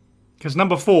mournful, because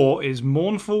number 4 is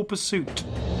Mournful Pursuit.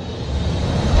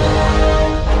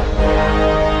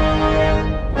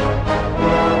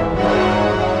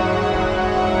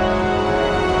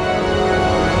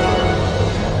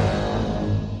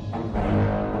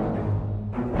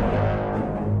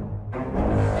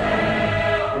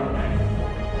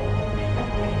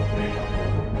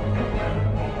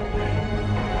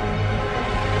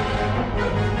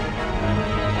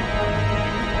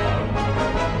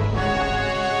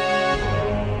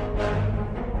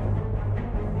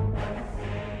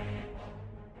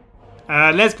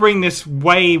 Let's bring this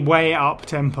way, way up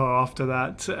tempo after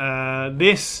that.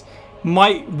 This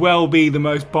might well be the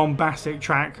most bombastic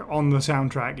track on the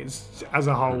soundtrack as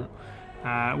a whole,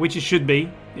 which it should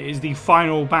be. It is the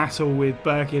final battle with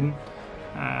Birkin.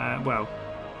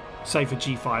 Save for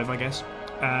G5, I guess.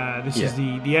 This is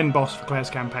the end boss for Claire's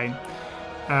campaign.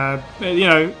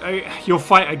 Your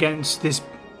fight against this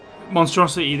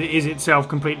monstrosity that is itself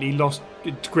completely lost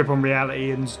its grip on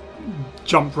reality and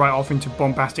jumped right off into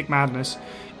bombastic madness.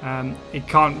 It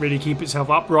can't really keep itself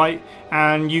upright,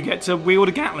 and you get to wield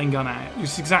a Gatling gun at it.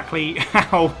 It's exactly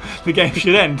how the game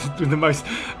should end, with the most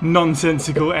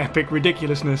nonsensical, epic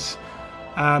ridiculousness.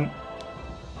 I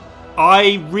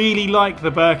really like the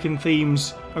Birkin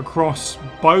themes across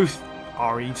both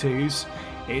RE2s.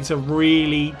 It's a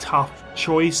really tough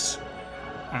choice.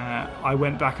 I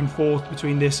went back and forth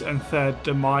between this and Third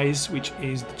Demise, which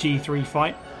is the G3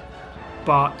 fight.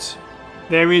 But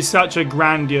there is such a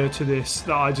grandeur to this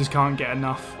that I just can't get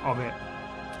enough of it.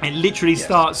 It literally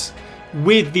starts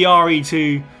with the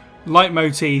RE2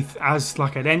 leitmotif as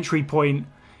like an entry point,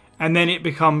 and then it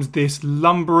becomes this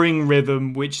lumbering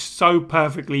rhythm which so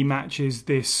perfectly matches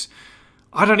this.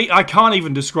 I can't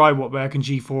even describe what Birkin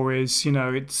G4 is.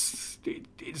 It's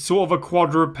sort of a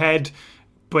quadruped,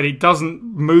 but it doesn't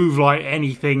move like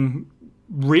anything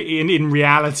in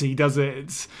reality, does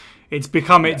it? It's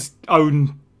become its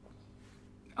own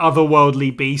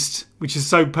otherworldly beast, which is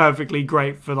so perfectly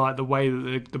great for like the way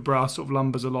that the brass sort of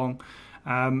lumbers along,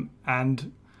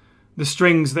 and the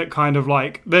strings that kind of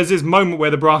like, there's this moment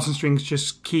where the brass and strings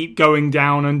just keep going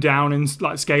down and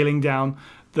like scaling down,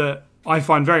 that I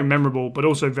find very memorable, but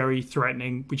also very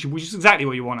threatening, which is exactly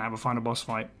what you want to have a final boss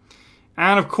fight.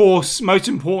 And of course, most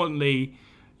importantly,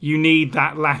 you need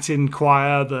that Latin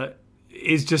choir that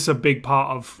is just a big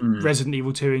part of Resident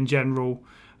Evil 2 in general.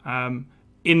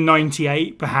 In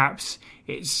 98, perhaps,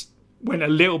 it's went a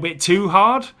little bit too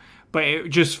hard, but it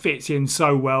just fits in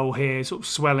so well here, sort of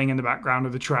swelling in the background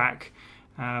of the track.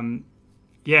 The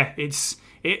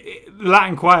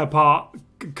Latin choir part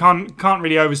can't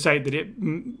really overstate that it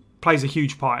plays a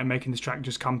huge part in making this track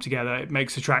just come together. It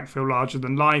makes the track feel larger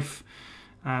than life.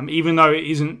 Even though it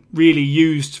isn't really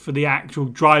used for the actual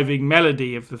driving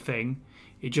melody of the thing,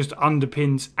 it just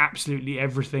underpins absolutely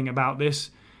everything about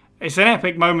this. It's an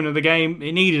epic moment of the game.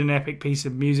 It needed an epic piece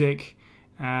of music.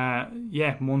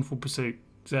 Mournful Pursuit.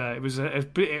 It was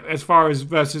as far as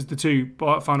versus the two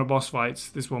final boss fights,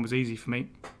 this one was easy for me.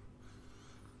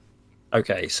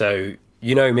 Okay, so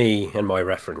you know me and my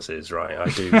references, right? I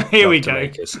do. Here we go.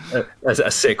 Make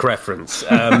a sick reference.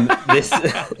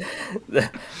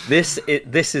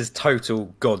 This is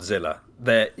total Godzilla.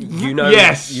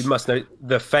 Yes. You must know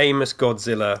the famous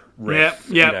Godzilla riff.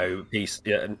 Yep. Piece,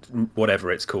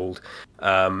 whatever it's called.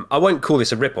 I won't call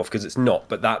this a rip-off because it's not,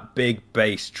 but that big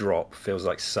bass drop feels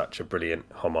like such a brilliant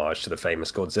homage to the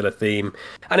famous Godzilla theme,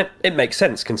 and it makes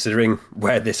sense considering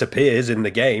where this appears in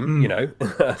the game.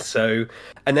 So,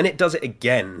 and then it does it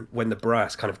again when the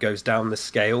brass kind of goes down the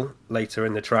scale later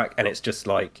in the track, and it's just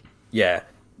like, yeah.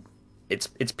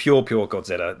 It's pure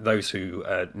Godzilla. Those who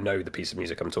know the piece of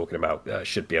music I'm talking about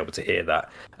should be able to hear that.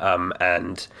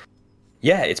 And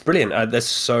yeah, it's brilliant. There's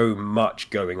so much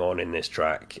going on in this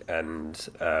track, and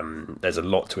there's a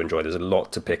lot to enjoy. There's a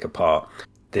lot to pick apart.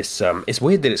 This it's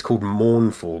weird that it's called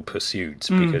Mournful Pursuit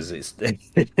because it's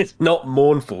not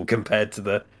mournful compared to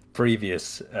the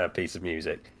previous piece of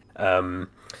music.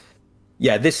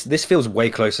 Yeah, this feels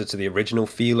way closer to the original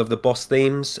feel of the boss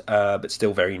themes, but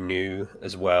still very new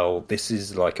as well. This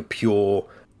is like a pure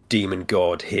demon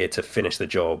god here to finish the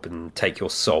job and take your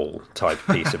soul type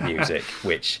piece of music,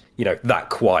 which, that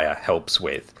choir helps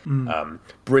with.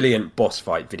 Brilliant boss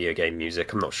fight video game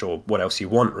music. I'm not sure what else you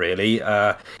want, really.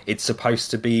 It's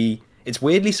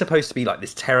weirdly supposed to be like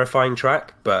this terrifying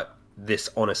track, but this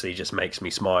honestly just makes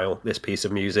me smile, this piece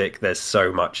of music. There's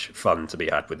so much fun to be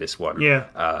had with this one.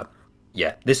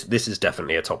 Yeah, this is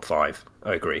definitely a top 5.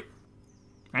 I agree.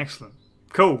 Excellent.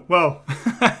 Cool. Well,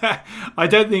 I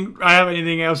don't think I have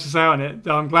anything else to say on it.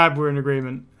 I'm glad we're in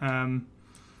agreement.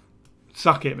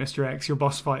 Suck it, Mr. X. Your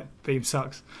boss fight theme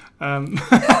sucks. Well,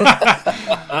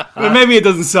 maybe it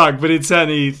doesn't suck, but it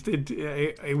certainly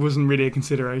it wasn't really a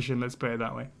consideration. Let's put it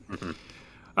that way. Mm-hmm.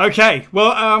 Okay.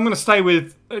 Well, I'm going to stay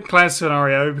with Claire's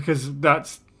scenario because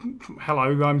that's...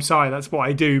 Hello, I'm sorry, that's what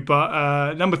I do.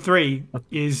 But number 3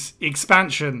 is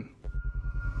expansion.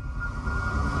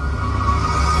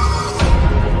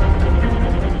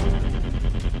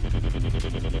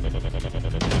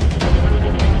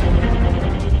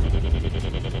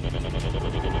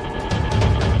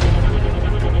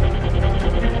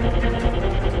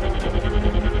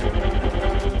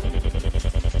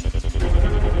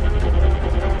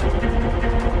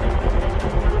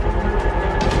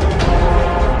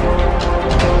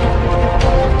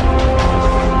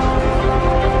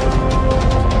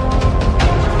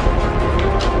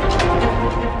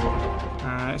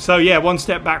 So yeah, one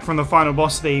step back from the final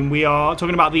boss theme, we are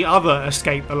talking about the other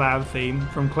Escape the Lab theme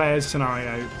from Claire's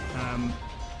scenario.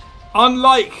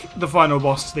 Unlike the final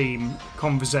boss theme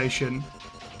conversation,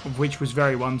 which was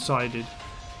very one-sided,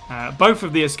 both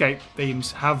of the Escape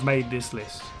themes have made this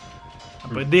list.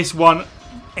 But this one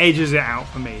edges it out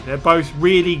for me. They're both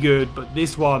really good, but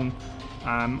this one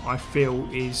I feel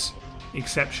is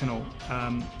exceptional.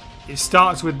 It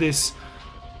starts with this...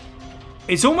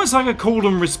 It's almost like a call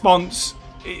and response.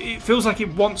 It feels like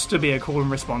it wants to be a call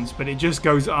and response, but it just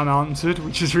goes unanswered,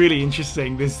 which is really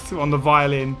interesting. This on the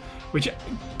violin, which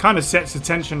kind of sets the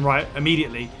tension right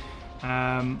immediately.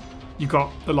 You've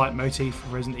got the leitmotif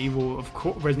of Resident Evil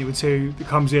 2 that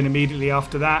comes in immediately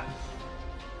after that,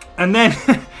 and then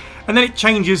it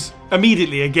changes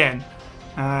immediately again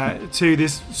to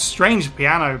this strange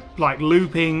piano, like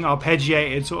looping,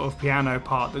 arpeggiated sort of piano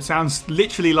part that sounds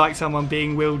literally like someone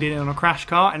being wheeled in on a crash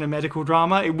cart in a medical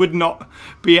drama. It would not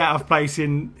be out of place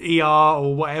in ER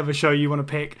or whatever show you want to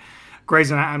pick,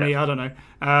 Grey's Anatomy, I don't know.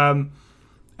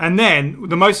 And then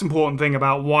the most important thing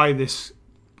about why this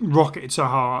rocketed so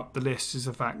high up the list is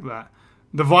the fact that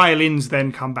the violins then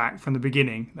come back from the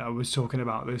beginning that I was talking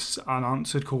about, this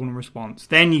unanswered call and response.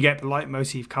 Then you get the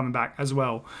leitmotif coming back as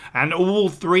well. And all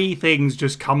three things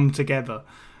just come together.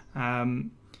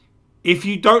 If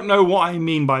you don't know what I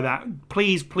mean by that,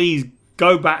 please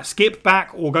go back, skip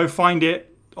back, or go find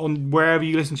it on wherever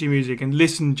you listen to your music and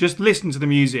just listen to the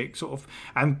music sort of,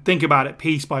 and think about it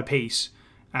piece by piece.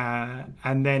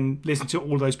 And then listen to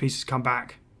all those pieces come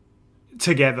back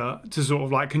together to sort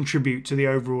of like contribute to the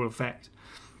overall effect.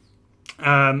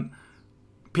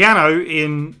 Piano,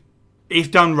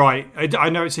 if done right, I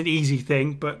know it's an easy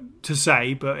thing to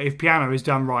say, but if piano is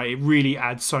done right, it really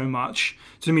adds so much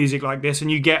to music like this, and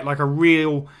you get like a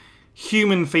real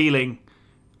human feeling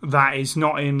that is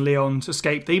not in Leon's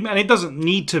Escape theme, and it doesn't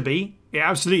need to be. It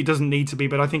absolutely doesn't need to be,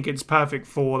 but I think it's perfect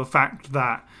for the fact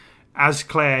that as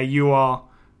Claire, you are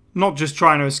not just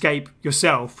trying to escape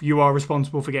yourself, you are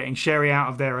responsible for getting Sherry out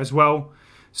of there as well.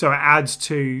 So it adds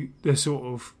to the sort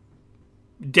of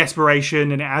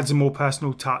desperation, and it adds a more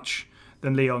personal touch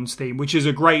than Leon's theme, which is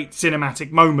a great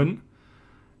cinematic moment.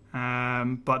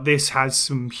 But this has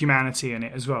some humanity in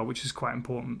it as well, which is quite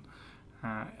important.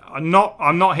 I'm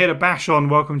not here to bash on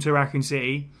Welcome to Raccoon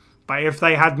City, but if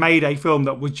they had made a film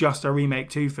that was just a Remake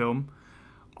 2 film,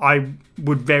 I'd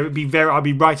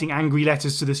be writing angry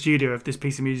letters to the studio if this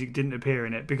piece of music didn't appear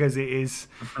in it, because it is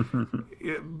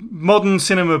modern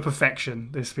cinema perfection,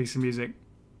 this piece of music.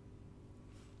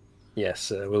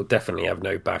 Yes, we'll definitely have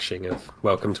no bashing of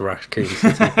Welcome to Raccoon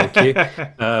City. Thank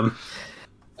you.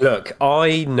 Look,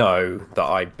 I know that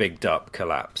I bigged up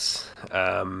Collapse.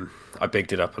 I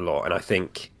bigged it up a lot, and I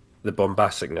think the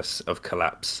bombasticness of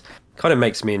Collapse kind of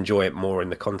makes me enjoy it more in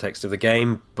the context of the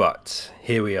game. But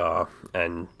here we are,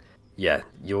 and yeah,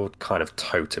 you're kind of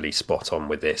totally spot on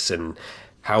with this, and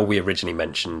how we originally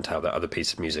mentioned how that other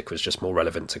piece of music was just more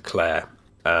relevant to Claire.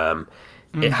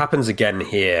 It happens again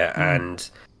here, and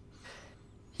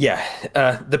yeah,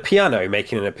 the piano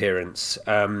making an appearance.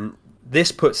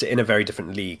 This puts it in a very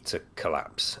different league to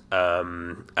Collapse,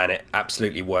 and it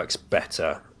absolutely works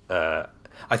better.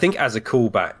 I think as a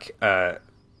callback,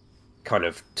 kind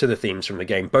of to the themes from the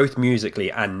game, both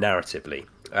musically and narratively,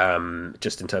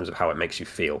 just in terms of how it makes you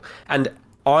feel. And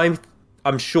I'm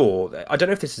sure, I don't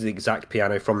know if this is the exact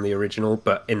piano from the original,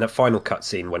 but in the final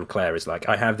cutscene when Claire is like,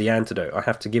 I have the antidote, I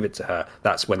have to give it to her,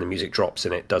 that's when the music drops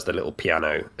and it does the little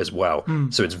piano as well.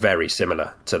 So it's very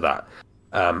similar to that.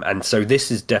 And so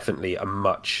this is definitely a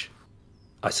much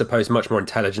more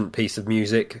intelligent piece of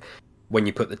music when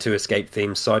you put the two escape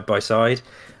themes side by side.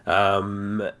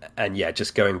 And yeah,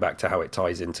 just going back to how it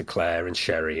ties into Claire and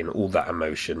Sherry and all that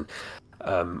emotion.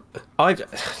 I'm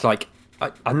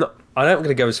not going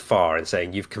to go as far in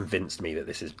saying you've convinced me that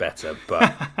this is better,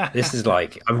 but this is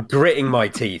like, I'm gritting my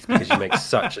teeth because you make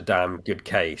such a damn good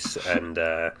case. And,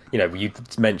 you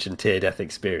mentioned Tear Death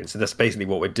Experience. So that's basically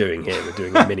what we're doing here. We're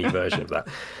doing a mini version of that.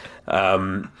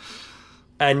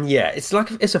 And yeah, it's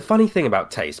a funny thing about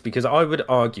taste, because I would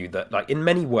argue that, like, in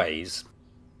many ways,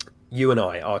 you and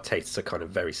our tastes are kind of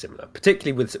very similar,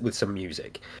 particularly with some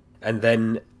music. And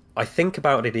then I think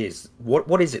about it is,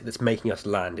 what is it that's making us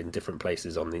land in different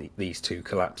places on these two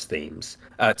Collapse themes,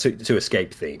 to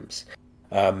escape themes?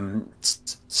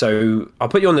 So I'll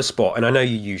put you on the spot, and I know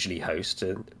you usually host,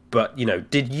 but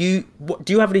do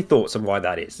you have any thoughts on why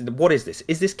that is? What is this?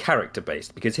 Is this character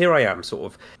based? Because here I am, sort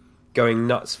of going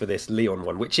nuts for this Leon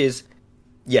one, which is,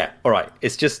 yeah, all right,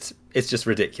 it's just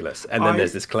ridiculous. And then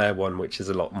there's this Claire one, which is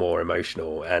a lot more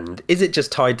emotional. And is it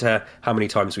just tied to how many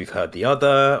times we've heard the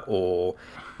other, or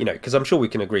because I'm sure we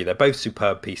can agree they're both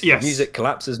superb pieces of music.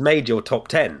 Collapse has made your top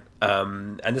 10,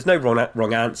 and there's no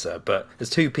wrong answer. But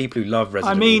there's two people who love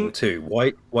Resident Evil 2.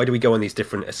 Why do we go on these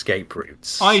different escape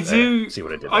routes? I do see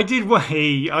what I did.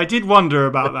 I did wonder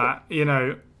about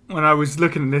that. When I was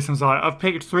looking at this, I was like, I've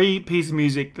picked three pieces of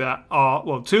music that are,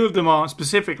 well, two of them are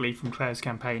specifically from Claire's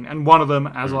campaign, and one of them,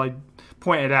 as I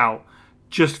pointed out,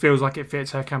 just feels like it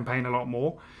fits her campaign a lot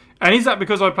more. And is that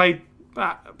because I played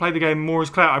the game more as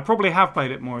Claire? I probably have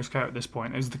played it more as Claire at this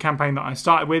point. It was the campaign that I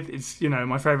started with. It's,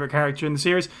 my favourite character in the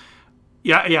series.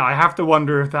 Yeah, I have to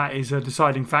wonder if that is a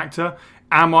deciding factor.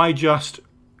 Am I just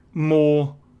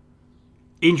more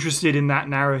interested in that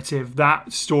narrative,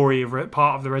 that story, of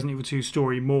part of the Resident Evil 2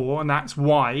 story more, and that's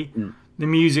why the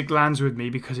music lands with me,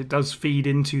 because it does feed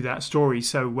into that story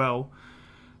so well.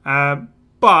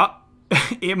 But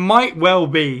it might well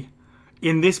be,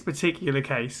 in this particular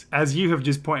case, as you have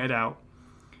just pointed out,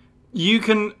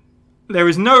 there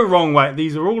is no wrong way.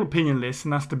 These are all opinion lists,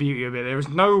 and that's the beauty of it. There is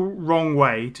no wrong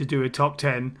way to do a top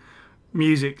 10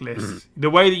 music list.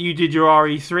 The way that you did your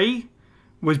RE3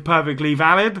 was perfectly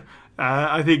valid.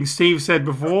 I think Steve said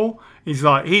before, he's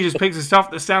like, he just picks the stuff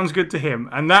that sounds good to him.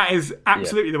 And that is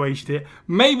absolutely the way you should do it.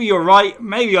 Maybe you're right.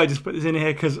 Maybe I just put this in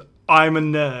here because I'm a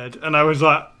nerd. And I was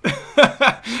like,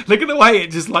 look at the way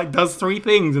it just like does three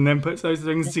things and then puts those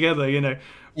things together,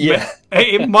 Yeah.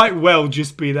 It might well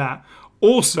just be that.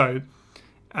 Also,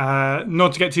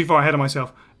 not to get too far ahead of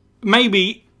myself,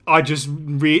 maybe I just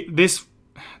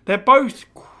they're both,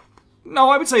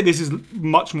 no, I would say this is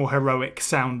much more heroic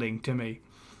sounding to me.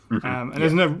 And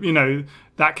there's no,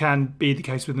 that can be the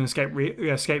case with an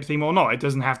escape theme or not. It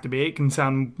doesn't have to be. It can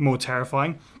sound more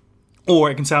terrifying,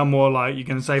 or it can sound more like you're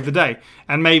going to save the day.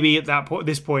 And maybe at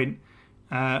this point,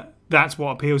 that's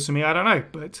what appeals to me. I don't know,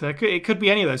 but it could be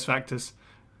any of those factors.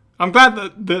 I'm glad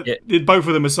that both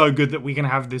of them are so good that we can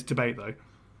have this debate, though.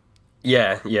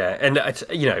 Yeah, and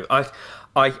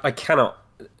I cannot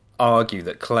argue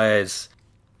that Claire's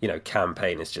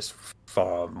campaign is just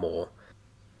far more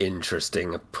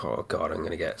interesting. Oh God, I'm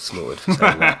going to get slaughtered for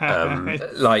saying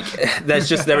that. Like,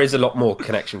 there is a lot more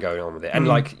connection going on with it, and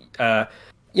like, I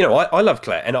love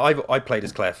Claire, and I played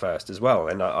as Claire first as well,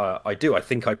 and I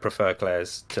think I prefer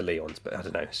Claire's to Leon's, but I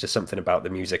don't know, it's just something about the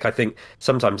music. I think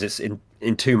sometimes it's in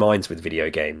two minds with video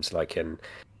games, like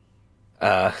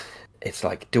it's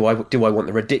like, do I want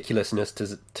the ridiculousness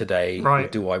today, right? Or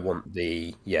do I want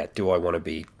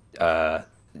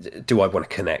do I want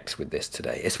to connect with this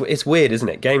today? It's weird, isn't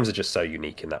it? Games are just so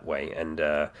unique in that way, and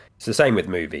it's the same with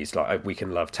movies. Like, we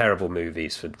can love terrible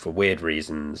movies for weird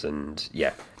reasons, and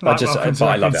Like,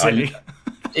 I love it.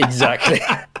 Exactly.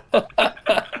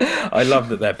 I love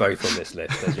that they're both on this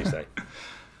list, as you say.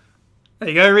 There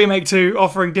you go, Remake 2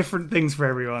 offering different things for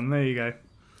everyone. There you go.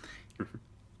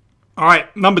 All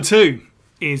right, number 2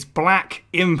 is Black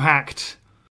Impact.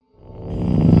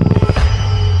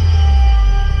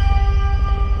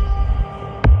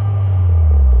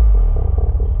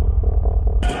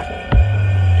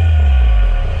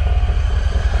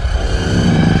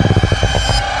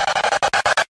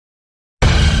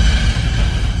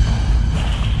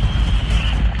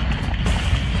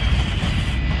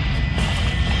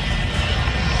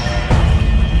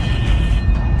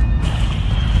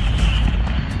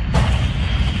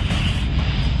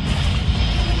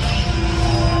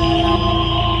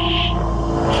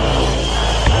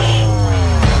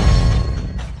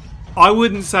 I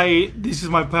wouldn't say this is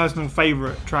my personal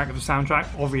favourite track of the soundtrack,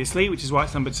 obviously, which is why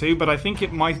it's number 2, but I think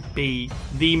it might be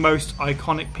the most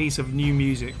iconic piece of new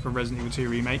music for Resident Evil 2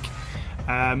 Remake.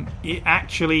 It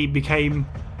actually became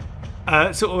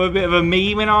sort of a bit of a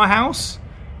meme in our house,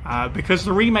 because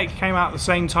the remake came out at the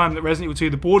same time that Resident Evil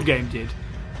 2 the board game did.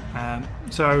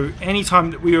 So anytime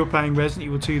that we were playing Resident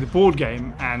Evil 2 the board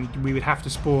game, and we would have to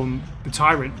spawn the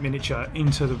Tyrant miniature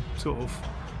into the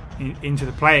into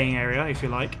the playing area, if you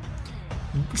like,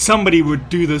 somebody would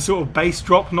do the sort of bass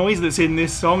drop noise that's in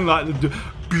this song, like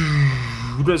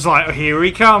it's like, oh, here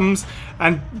he comes,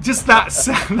 and just that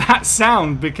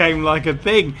sound became like a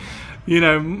thing.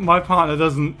 My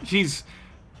partner she's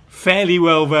fairly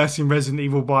well versed in Resident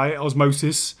Evil by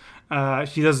osmosis.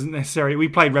 She doesn't necessarily. We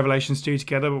played Revelations 2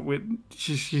 together, but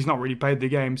she's not really played the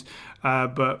games.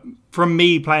 But from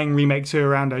me playing Remake 2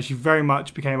 around her, she very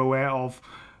much became aware of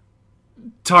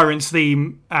Tyrant's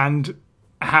theme and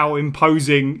how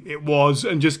imposing it was,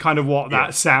 and just kind of what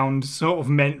that sound sort of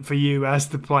meant for you as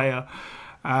the player.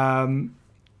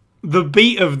 The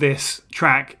beat of this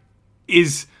track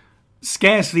is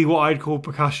scarcely what I'd call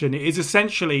percussion. It is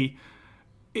essentially...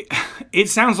 It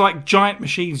sounds like giant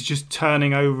machines just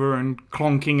turning over and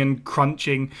clonking and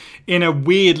crunching in a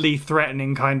weirdly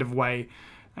threatening kind of way.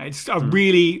 It's a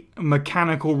really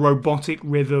mechanical, robotic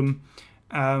rhythm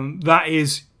that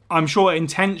is, I'm sure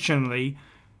intentionally,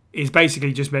 is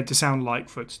basically just meant to sound like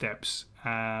footsteps.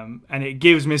 And it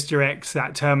gives Mr. X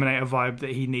that Terminator vibe that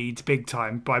he needs big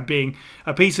time, by being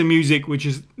a piece of music which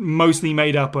is mostly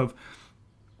made up of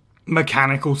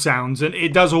mechanical sounds, and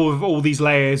it does all these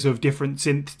layers of different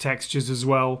synth textures as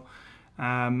well,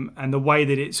 and the way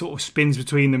that it sort of spins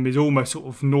between them is almost sort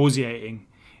of nauseating.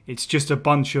 It's just a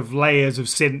bunch of layers of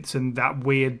synths and that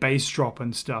weird bass drop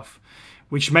and stuff,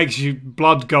 which makes your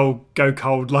blood go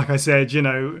cold. Like I said,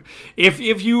 if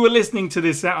you were listening to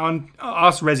this,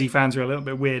 us Resi fans are a little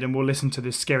bit weird, and we'll listen to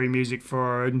this scary music for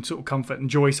our own sort of comfort and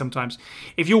joy sometimes.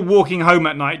 If you're walking home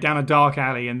at night down a dark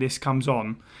alley and this comes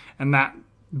on, and that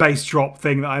bass drop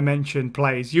thing that I mentioned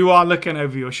plays, you are looking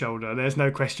over your shoulder. There's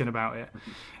no question about it.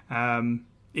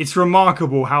 It's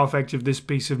remarkable how effective this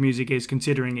piece of music is,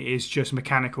 considering it is just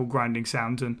mechanical grinding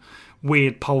sounds and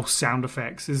weird pulse sound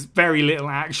effects. There's very little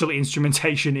actual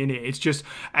instrumentation in it. It's just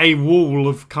a wall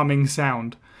of coming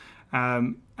sound.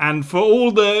 And for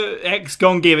all the X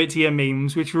Gon Give It To You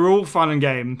memes, which were all fun and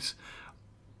games,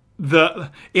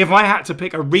 that if I had to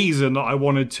pick a reason that I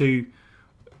wanted to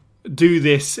do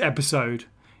this episode,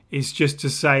 is just to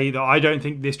say that I don't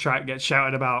think this track gets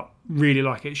shouted about really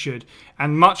like it should.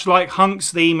 And much like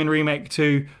Hunk's theme in Remake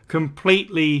 2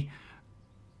 completely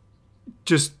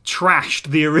just trashed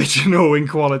the original in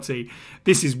quality,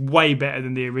 this is way better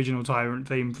than the original Tyrant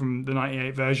theme from the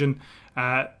 98 version.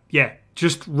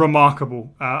 Just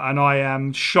remarkable. And I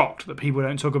am shocked that people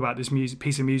don't talk about this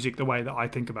piece of music the way that I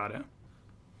think about it.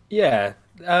 Yeah.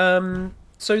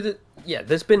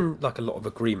 There's been like a lot of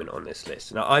agreement on this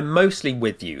list. Now, I'm mostly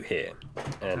with you here,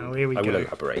 and here we I go. will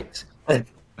elaborate.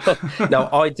 Now,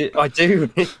 I do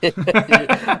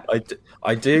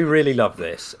really love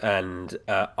this, and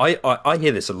I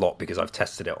hear this a lot because I've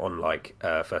tested it on like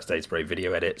First Aid Spray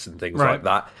video edits and things like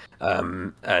that,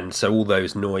 and so all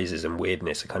those noises and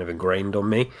weirdness are kind of ingrained on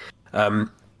me.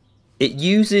 it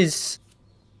uses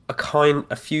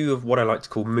a few of what I like to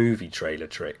call movie trailer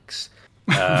tricks.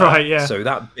 Right, yeah. So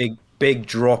that big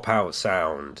dropout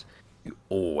sound, you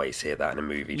always hear that in a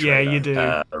movie Yeah, you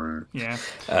trailer. do. Yeah.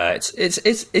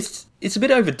 It's a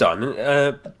bit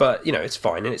overdone, but you know it's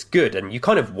fine and it's good, and you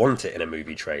kind of want it in a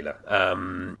movie trailer.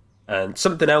 And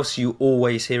something else you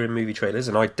always hear in movie trailers,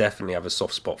 and I definitely have a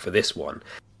soft spot for this one.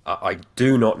 I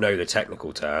do not know the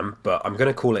technical term, but I'm going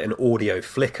to call it an audio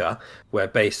flicker, where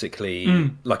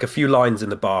basically like a few lines in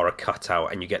the bar are cut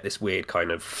out, and you get this weird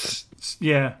kind of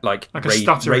Yeah. like Like a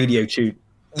stuttering. radio tune.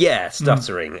 Yeah,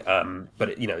 stuttering.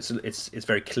 But you know, it's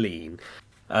very clean.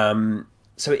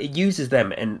 So it uses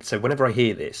them, and so whenever I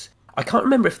hear this, I can't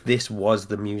remember if this was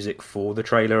the music for the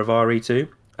trailer of RE2.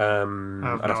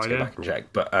 I'd have to go back and check,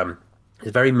 but it's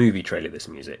a very movie trailer, this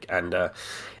music, and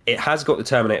it has got the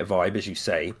Terminator vibe, as you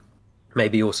say.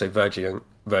 Maybe also verging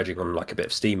on like a bit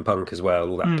of steampunk as well.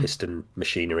 All that piston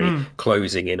machinery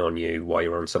closing in on you while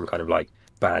you're on some kind of like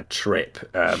bad trip.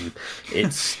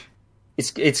 It's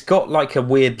it's got like a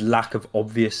weird lack of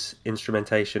obvious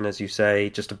instrumentation, as you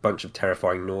say, just a bunch of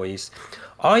terrifying noise.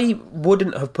 I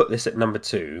wouldn't have put this at number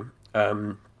two.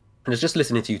 And I was just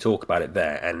listening to you talk about it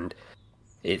there, and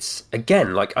it's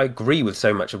again like I agree with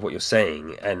so much of what you're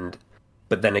saying,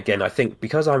 but then again I think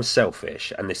because I'm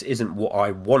selfish and this isn't what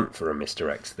I want for a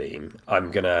Mr. X theme, I'm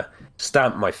gonna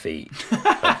stamp my feet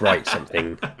and write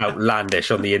something outlandish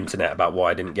on the internet about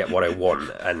why I didn't get what I want.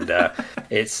 And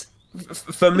it's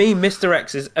for me, Mr.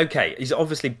 X is okay. He's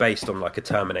obviously based on like a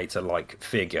Terminator-like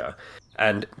figure,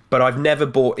 but I've never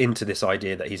bought into this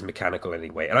idea that he's mechanical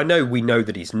anyway. And I know we know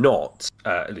that he's not,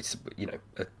 at least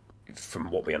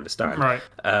from what we understand. Right.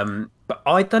 But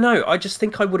I don't know. I just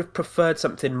think I would have preferred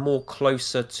something more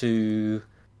closer to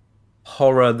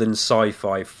horror than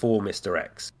sci-fi for Mr.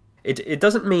 X. It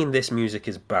doesn't mean this music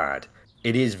is bad.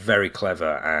 It is very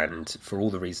clever, and for all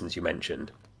the reasons you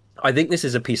mentioned. I think this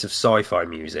is a piece of sci-fi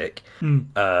music,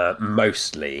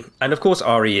 mostly. And of course,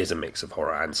 RE is a mix of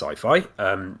horror and sci-fi.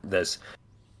 There's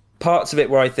parts of it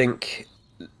where I think,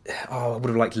 I would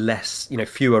have liked less,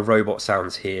 fewer robot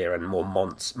sounds here and more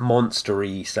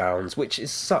monstery sounds, which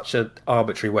is such an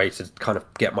arbitrary way to kind of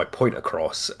get my point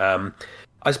across.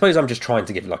 I suppose I'm just trying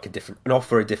to give like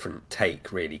offer a different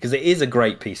take, really, because it is a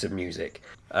great piece of music.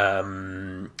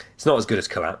 It's not as good as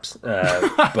Collapse,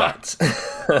 but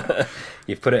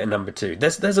you've put it at number two.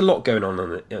 There's a lot going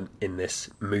on in this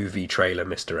movie trailer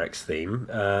Mr. X theme,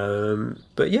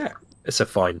 but yeah, it's a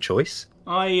fine choice.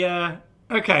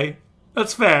 Okay,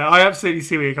 that's fair. I absolutely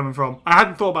see where you're coming from. I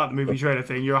hadn't thought about the movie trailer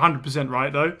thing. You're 100%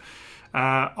 right, though.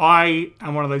 I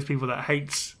am one of those people that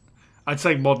hates, I'd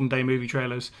say, modern day movie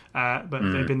trailers, but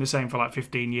they've been the same for like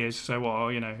 15 years. So,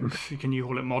 can you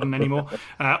call it modern anymore?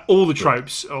 All the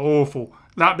tropes are awful.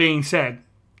 That being said,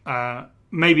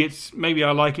 maybe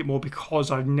I like it more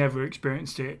because I've never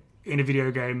experienced it in a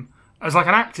video game as like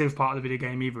an active part of the video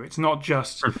game either. It's not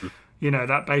just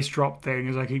that bass drop thing,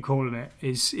 as I keep calling it.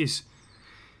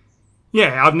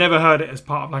 I've never heard it as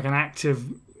part of like an active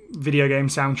video game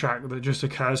soundtrack that just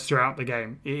occurs throughout the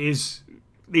game. It is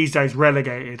these days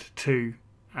relegated to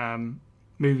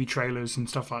movie trailers and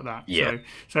stuff like that. Yeah.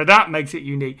 So that makes it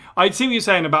unique. I see what you're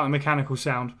saying about the mechanical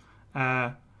sound,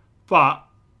 but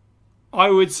I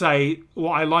would say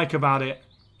what I like about it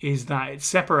is that it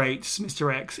separates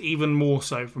Mr. X even more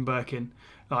so from Birkin.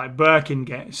 Like Birkin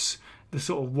gets the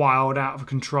sort of wild, out of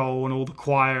control, and all the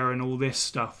choir and all this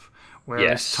stuff,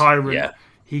 whereas Tyrant,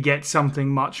 he gets something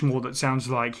much more that sounds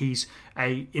like he's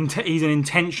an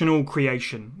intentional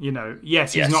creation.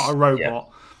 Yes, he's not a robot,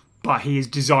 but he is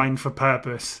designed for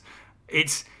purpose.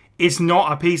 It's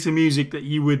not a piece of music that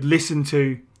you would listen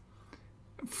to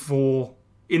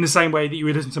in the same way that you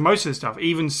would listen to most of the stuff,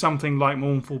 even something like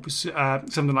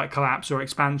something like Collapse or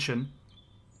Expansion.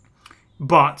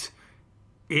 But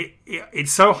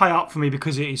it's so high up for me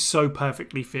because it is so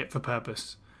perfectly fit for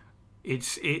purpose. In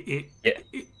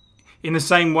the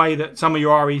same way that some of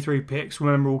your RE3 picks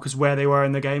were memorable because where they were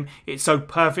in the game, it so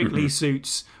perfectly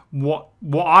suits what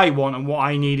I want and what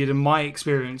I needed and my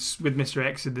experience with Mr.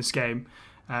 X in this game.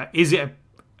 Is it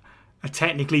a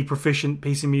technically proficient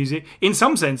piece of music? In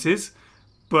some senses,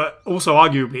 but also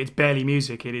arguably it's barely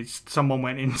music. It is someone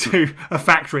went into a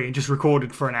factory and just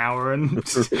recorded for an hour and...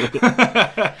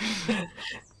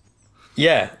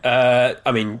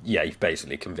 You've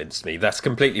basically convinced me. That's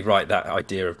completely right, that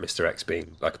idea of Mr. X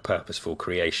being like a purposeful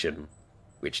creation,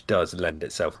 which does lend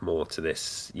itself more to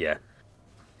this, the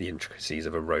intricacies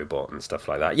of a robot and stuff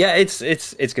like that. Yeah, it's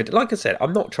good. Like I said,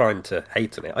 I'm not trying to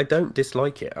hate on it. I don't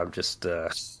dislike it. I'm just...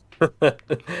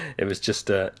 it was just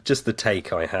the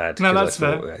take I had. No, that's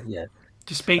fair.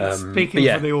 Just speaking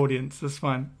for the audience. That's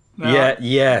fine.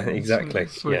 Yeah, exactly.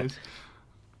 That's weird.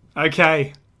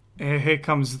 Okay, here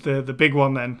comes the big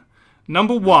one then.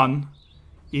 Number 1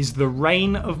 is The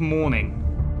Reign of Morning.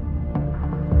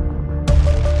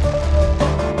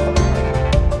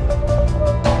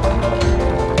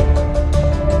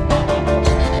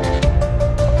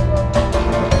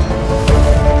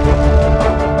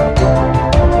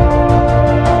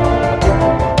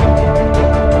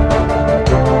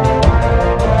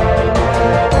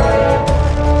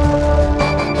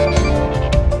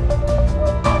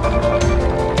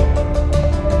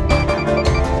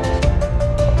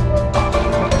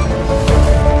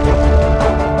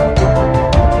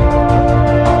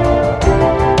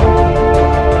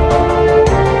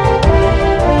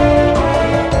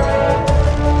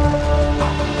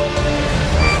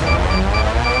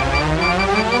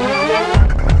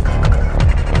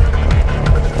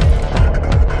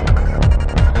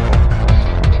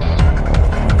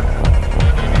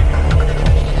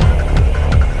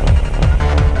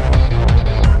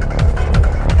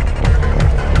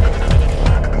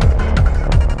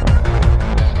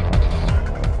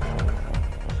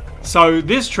 So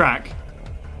this track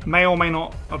may or may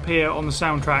not appear on the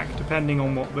soundtrack depending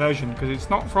on what version, because it's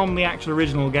not from the actual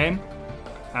original game.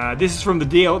 This is from the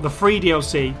free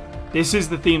DLC. This is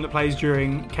the theme that plays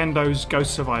during Kendo's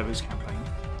Ghost Survivors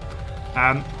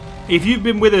campaign. If you've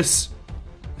been with us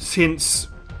since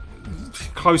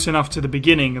close enough to the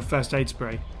beginning of First Aid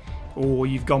Spray, or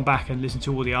you've gone back and listened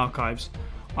to all the archives,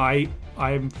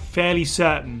 I'm fairly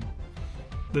certain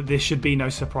that this should be no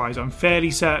surprise. I'm fairly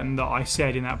certain that I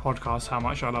said in that podcast how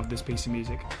much I love this piece of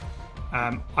music.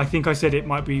 I think I said it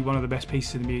might be one of the best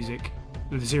pieces of music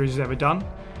that the series has ever done.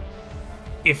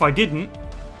 If I didn't,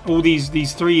 all these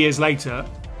 3 years later,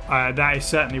 that is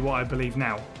certainly what I believe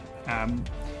now.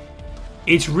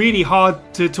 It's really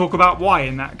hard to talk about why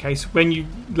in that case. When you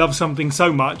love something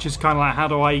so much, it's kind of like, how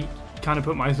do I kind of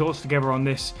put my thoughts together on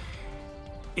this?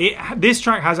 This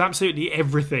track has absolutely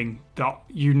everything that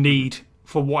you need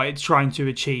for what it's trying to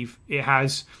achieve. It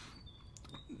has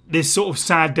this sort of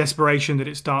sad desperation that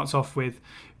it starts off with,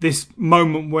 this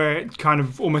moment where it kind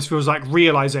of almost feels like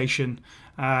realization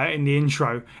in the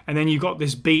intro, and then you've got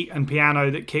this beat and piano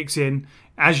that kicks in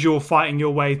as you're fighting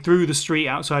your way through the street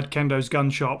outside Kendo's gun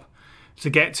shop to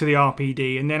get to the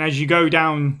RPD, and then as you go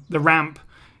down the ramp,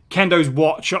 Kendo's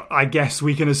watch, I guess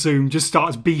we can assume, just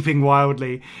starts beeping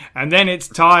wildly, and then it's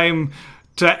time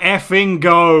to effing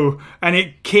go, and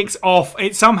it kicks off.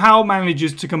 It somehow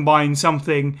manages to combine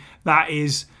something that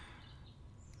is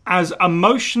as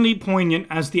emotionally poignant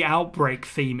as the Outbreak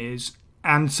theme is,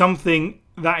 and something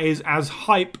that is as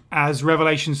hype as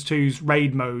Revelations 2's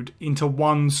raid mode into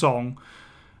one song.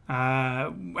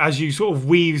 As you sort of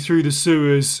weave through the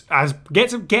sewers, as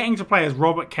getting to play as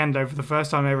Robert Kendo for the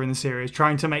first time ever in the series,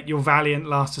 trying to make your valiant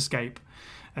last escape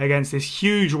against this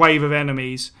huge wave of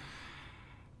enemies.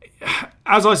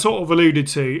 As I sort of alluded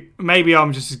to, maybe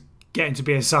I'm just getting to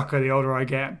be a sucker the older I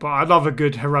get, but I love a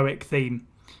good heroic theme.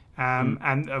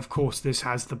 And of course this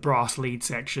has the brass lead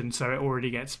section, so it already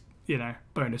gets,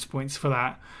 bonus points for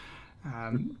that.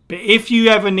 But if you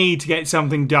ever need to get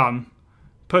something done,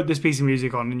 put this piece of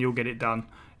music on and you'll get it done.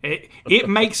 It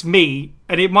makes me,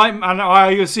 and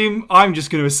I'm just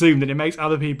going to assume that it makes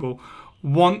other people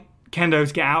want Kendo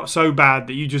to get out so bad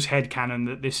that you just headcanon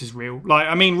that this is real.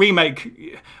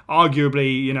 Remake,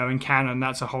 arguably, in canon,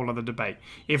 that's a whole other debate.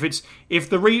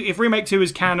 If Remake 2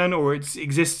 is canon or it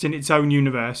exists in its own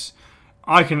universe,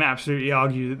 I can absolutely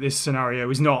argue that this scenario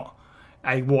is not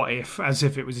a what if, as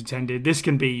if it was intended. This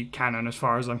can be canon as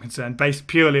far as I'm concerned, based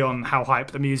purely on how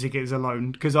hype the music is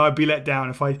alone, because I'd be let down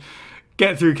if I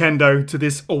get through Kendo to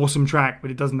this awesome track, but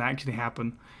it doesn't actually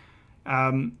happen.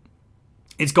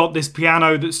 It's got this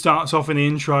piano that starts off in the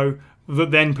intro that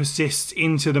then persists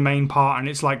into the main part, and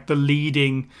it's like the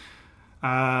leading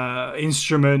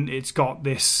instrument. It's got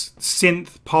this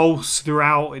synth pulse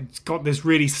throughout. It's got this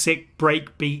really sick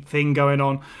breakbeat thing going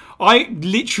on. I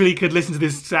literally could listen to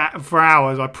this for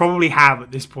hours. I probably have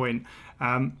at this point.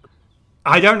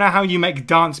 I don't know how you make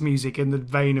dance music in the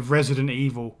vein of Resident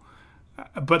Evil,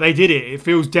 but they did it. It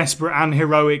feels desperate and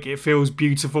heroic. It feels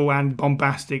beautiful and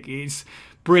bombastic. It's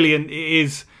brilliant. It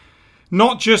is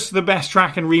not just the best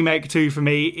track in Remake 2 for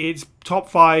me. It's top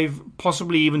 5,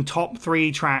 possibly even top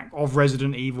 3 track of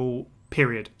Resident Evil,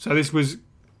 period. So this was,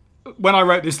 when I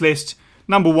wrote this list,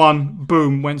 number 1,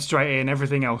 boom, went straight in.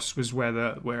 Everything else was where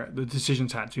the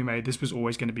decisions had to be made. This was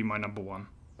always going to be my number 1.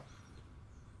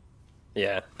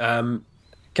 Yeah.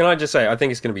 Can I just say, I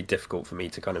think it's going to be difficult for me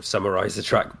to kind of summarize the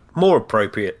track more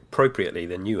appropriately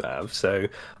than you have. So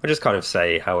I'll just kind of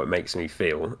say how it makes me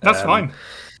feel. That's fine.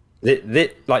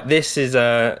 This is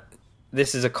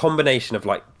this is a combination of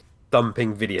like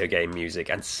thumping video game music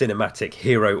and cinematic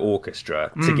hero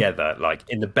orchestra together, like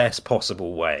in the best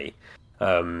possible way.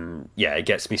 Yeah, it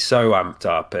gets me so amped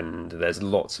up, and there's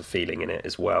lots of feeling in it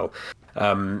as well.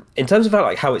 In terms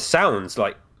of how it sounds,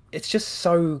 like it's just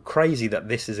so crazy that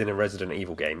this is in a Resident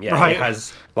Evil game. Yeah, Right. it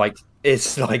has like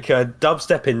it's like a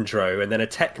dubstep intro and then a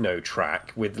techno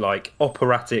track with like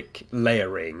operatic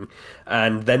layering,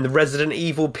 and then the Resident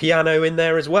Evil piano in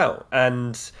there as well.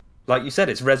 And like you said,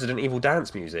 it's Resident Evil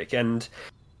dance music, and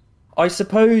I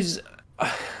suppose,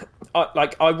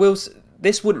 I will.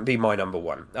 This wouldn't be my number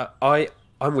one.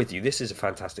 I'm with you. This is a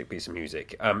fantastic piece of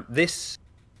music. This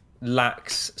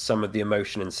lacks some of the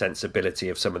emotion and sensibility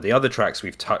of some of the other tracks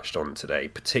we've touched on today,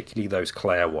 particularly those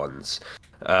Claire ones.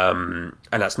 And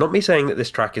that's not me saying that this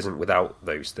track isn't without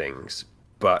those things,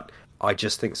 but I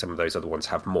just think some of those other ones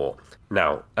have more.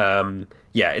 Now,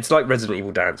 yeah, it's like Resident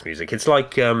Evil dance music. It's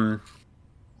like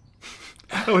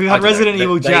We had Resident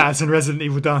Evil jazz and Resident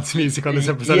Evil dance music on this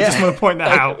episode. I just want to point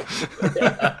that out.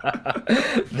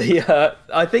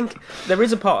 I think there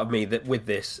is a part of me that with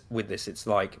this, it's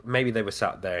like maybe they were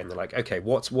sat there and they're like, okay,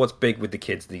 what's big with the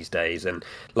kids these days? And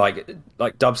like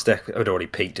dubstep had already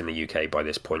peaked in the UK by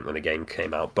this point when the game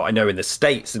came out, but I know in the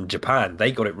States and Japan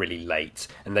they got it really late,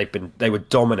 and they were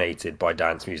dominated by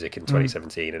dance music in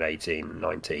 2017 and 18 and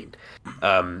 19.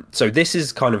 So this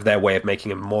is kind of their way of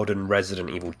making a modern Resident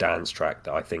Evil dance track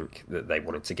that I think that they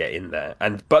wanted to get in there,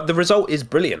 but the result is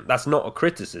brilliant. That's not a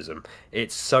criticism.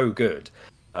 It's so good.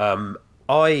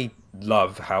 I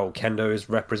love how Kendo is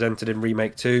represented in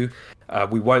Remake 2.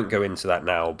 We won't go into that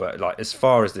now, but like as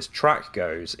far as this track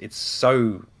goes, it's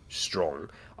so strong.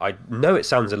 I know it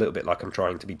sounds a little bit like I'm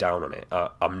trying to be down on it.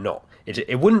 I'm not.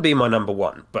 It wouldn't be my number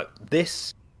one, but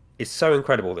this is so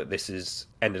incredible that this has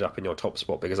ended up in your top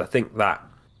spot, because I think that,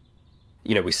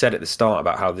 you know, we said at the start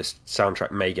about how this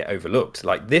soundtrack may get overlooked.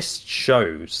 Like, this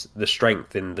shows the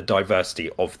strength in the diversity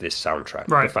of this soundtrack.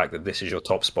 Right. The fact that this is your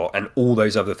top spot and all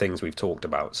those other things we've talked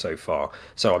about so far.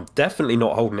 So I'm definitely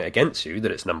not holding it against you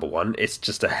that it's number one. It's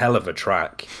just a hell of a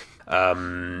track.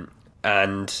 And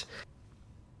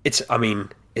it's, I mean,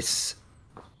 it's,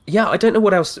 yeah, I don't know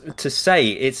what else to say.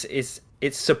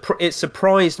 It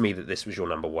surprised me that this was your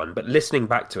number one, but listening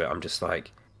back to it, I'm just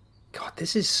like, God,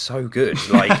 this is so good.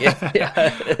 Like,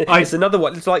 it's another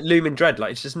one. It's like Lumen Dread.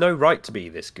 Like, it's just no right to be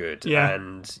this good. Yeah.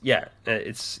 And yeah,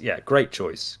 it's great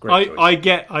choice. I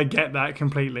get that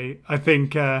completely. I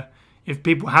think if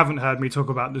people haven't heard me talk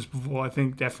about this before, I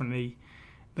think definitely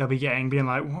they'll be being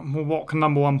like, well, what can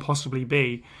number one possibly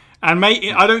be? And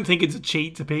I don't think it's a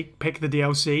cheat to pick the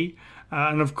DLC.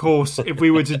 And of course, if we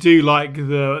were to do like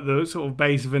the sort of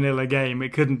base vanilla game,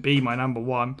 it couldn't be my number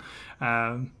one.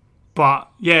 But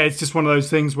yeah, it's just one of those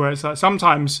things where it's like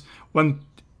sometimes when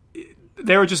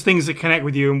there are just things that connect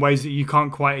with you in ways that you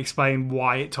can't quite explain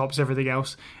why it tops everything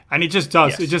else, and it just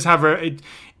does. Yes. It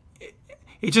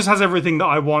just has everything that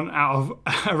I want out of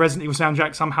a Resident Evil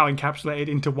soundtrack somehow encapsulated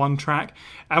into one track.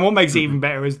 And what makes it even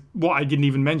better is what I didn't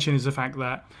even mention is the fact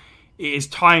that it is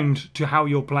timed to how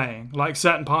you're playing. Like,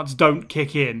 certain parts don't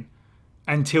kick in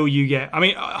until you get. I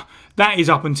mean, that is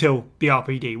up until the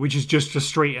RPD, which is just a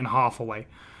street and a half away.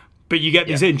 But you get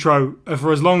this intro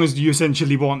for as long as you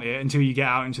essentially want it until you get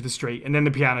out into the street, and then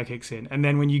the piano kicks in, and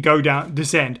then when you go down,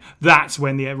 descend, that's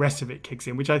when the rest of it kicks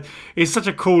in, which is such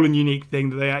a cool and unique thing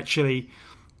that they actually.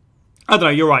 I don't know.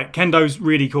 You're right. Kendo's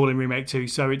really cool in Remake 2,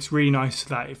 so it's really nice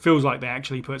that it feels like they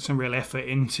actually put some real effort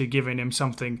into giving him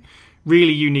something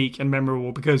really unique and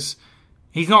memorable, because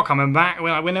he's not coming back.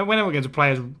 When are we going to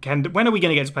play as Kendo? When are we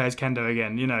going to get to play as Kendo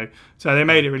again? You know, so they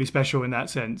made it really special in that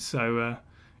sense. So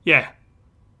yeah.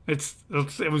 It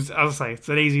was. I'll say it's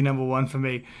an easy number one for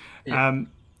me. Yeah.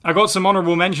 I got some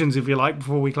honourable mentions, if you like,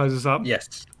 before we close this up.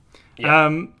 Yes.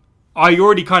 Yeah. I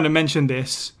already kind of mentioned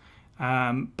this,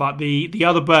 but the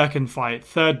other Birkin fight,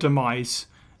 Third Demise,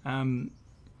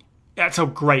 that's a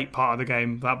great part of the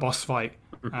game. That boss fight,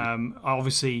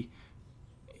 obviously,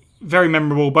 very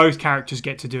memorable. Both characters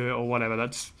get to do it, or whatever.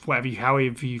 That's however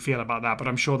you feel about that. But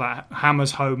I'm sure that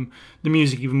hammers home the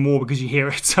music even more because you hear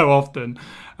it so often.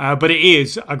 But it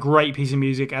is a great piece of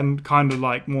music, and kind of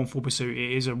like Mournful Pursuit,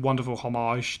 it is a wonderful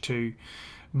homage to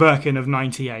Birkin of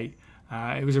 '98.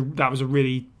 That was a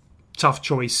really tough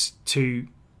choice to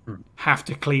have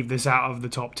to cleave this out of the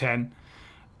top 10.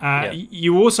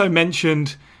 You also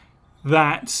mentioned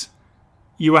that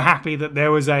you were happy that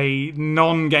there was a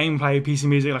non-gameplay piece of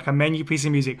music, like a menu piece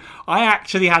of music. I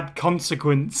actually had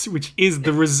Consequence, which is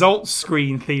the results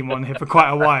screen theme on here for quite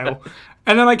a while.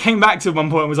 And then I came back to one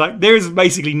point and was like, there is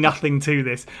basically nothing to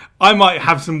this. I might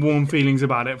have some warm feelings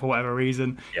about it for whatever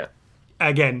reason. Yeah.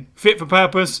 again, fit for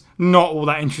purpose, not all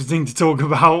that interesting to talk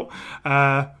about.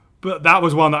 But that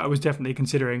was one that I was definitely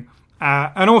considering.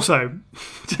 And also,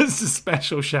 just a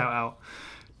special shout out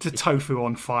to Tofu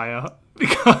on Fire,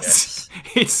 because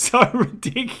it's so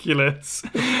ridiculous.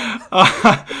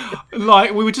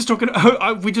 Like we just talked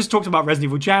about Resident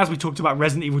Evil Jazz, we talked about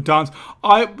Resident Evil Dance.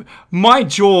 My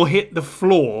jaw hit the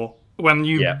floor when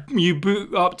you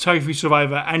boot up Tofu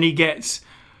Survivor and he gets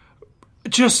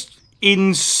just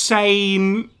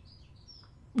insane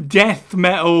death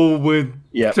metal with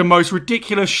the most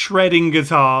ridiculous shredding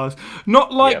guitars.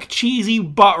 Not like cheesy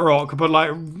butt rock, but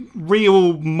like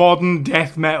real modern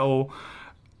death metal.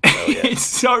 Oh, yeah. It's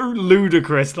so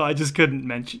ludicrous that I just couldn't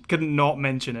not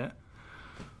mention it.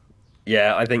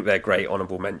 Yeah, I think they're great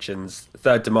honourable mentions.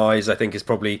 Third Demise, I think, is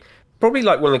probably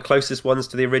like one of the closest ones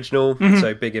to the original.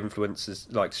 So big influences,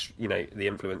 like, you know, the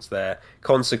influence there.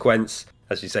 Consequence,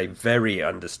 as you say, very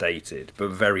understated, but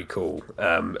very cool.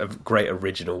 A great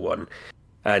original one.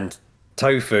 And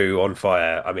Tofu on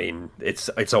Fire, I mean, it's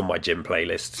on my gym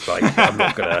playlist. Like, I'm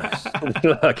not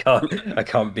gonna, I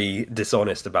can't be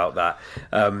dishonest about that.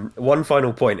 One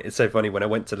final point, it's so funny, when I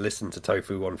went to listen to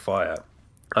Tofu on Fire,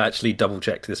 I actually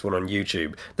double-checked this one on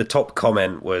YouTube. The top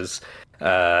comment was,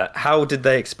 how did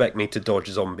they expect me to dodge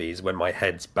zombies when my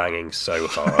head's banging so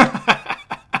hard?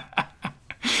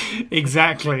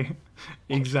 Exactly.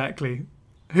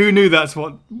 Who knew that's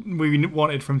what we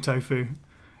wanted from Tofu?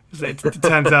 It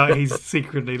turns out he's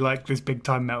secretly like this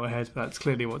big-time metalhead. That's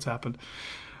clearly what's happened.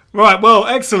 Right, well,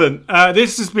 excellent.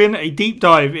 This has been a deep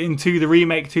dive into the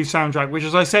Remake 2 soundtrack, which,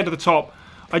 as I said at the top,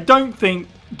 I don't think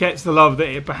gets the love that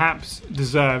it perhaps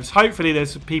deserves. Hopefully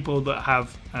there's people that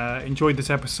have enjoyed this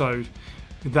episode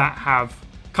that have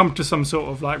come to some sort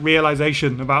of like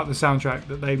realization about the soundtrack,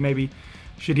 that they maybe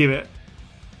should give it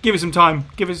some time,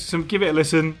 give it a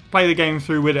listen, play the game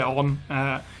through with it on,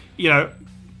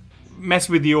 mess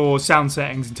with your sound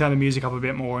settings and turn the music up a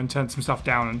bit more and turn some stuff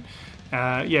down,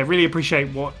 and really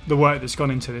appreciate what the work that's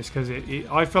gone into this, because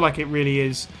I feel like it really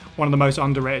is one of the most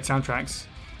underrated soundtracks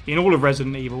in all of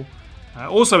Resident Evil.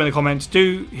 Also in the comments,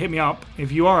 do hit me up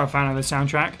if you are a fan of the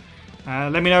soundtrack.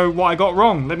 Let me know what I got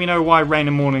wrong. Let me know why Rain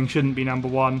and Morning shouldn't be number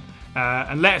one,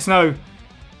 and let us know,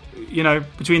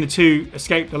 between the two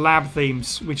Escape the Lab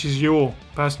themes, which is your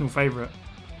personal favourite.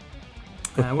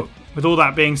 With all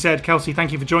that being said, Kelsey,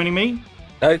 thank you for joining me.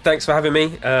 No, thanks for having me.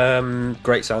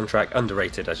 Great soundtrack,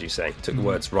 underrated, as you say. Took the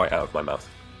words right out of my mouth.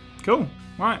 Cool.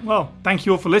 Right, well, thank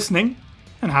you all for listening,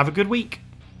 and have a good week.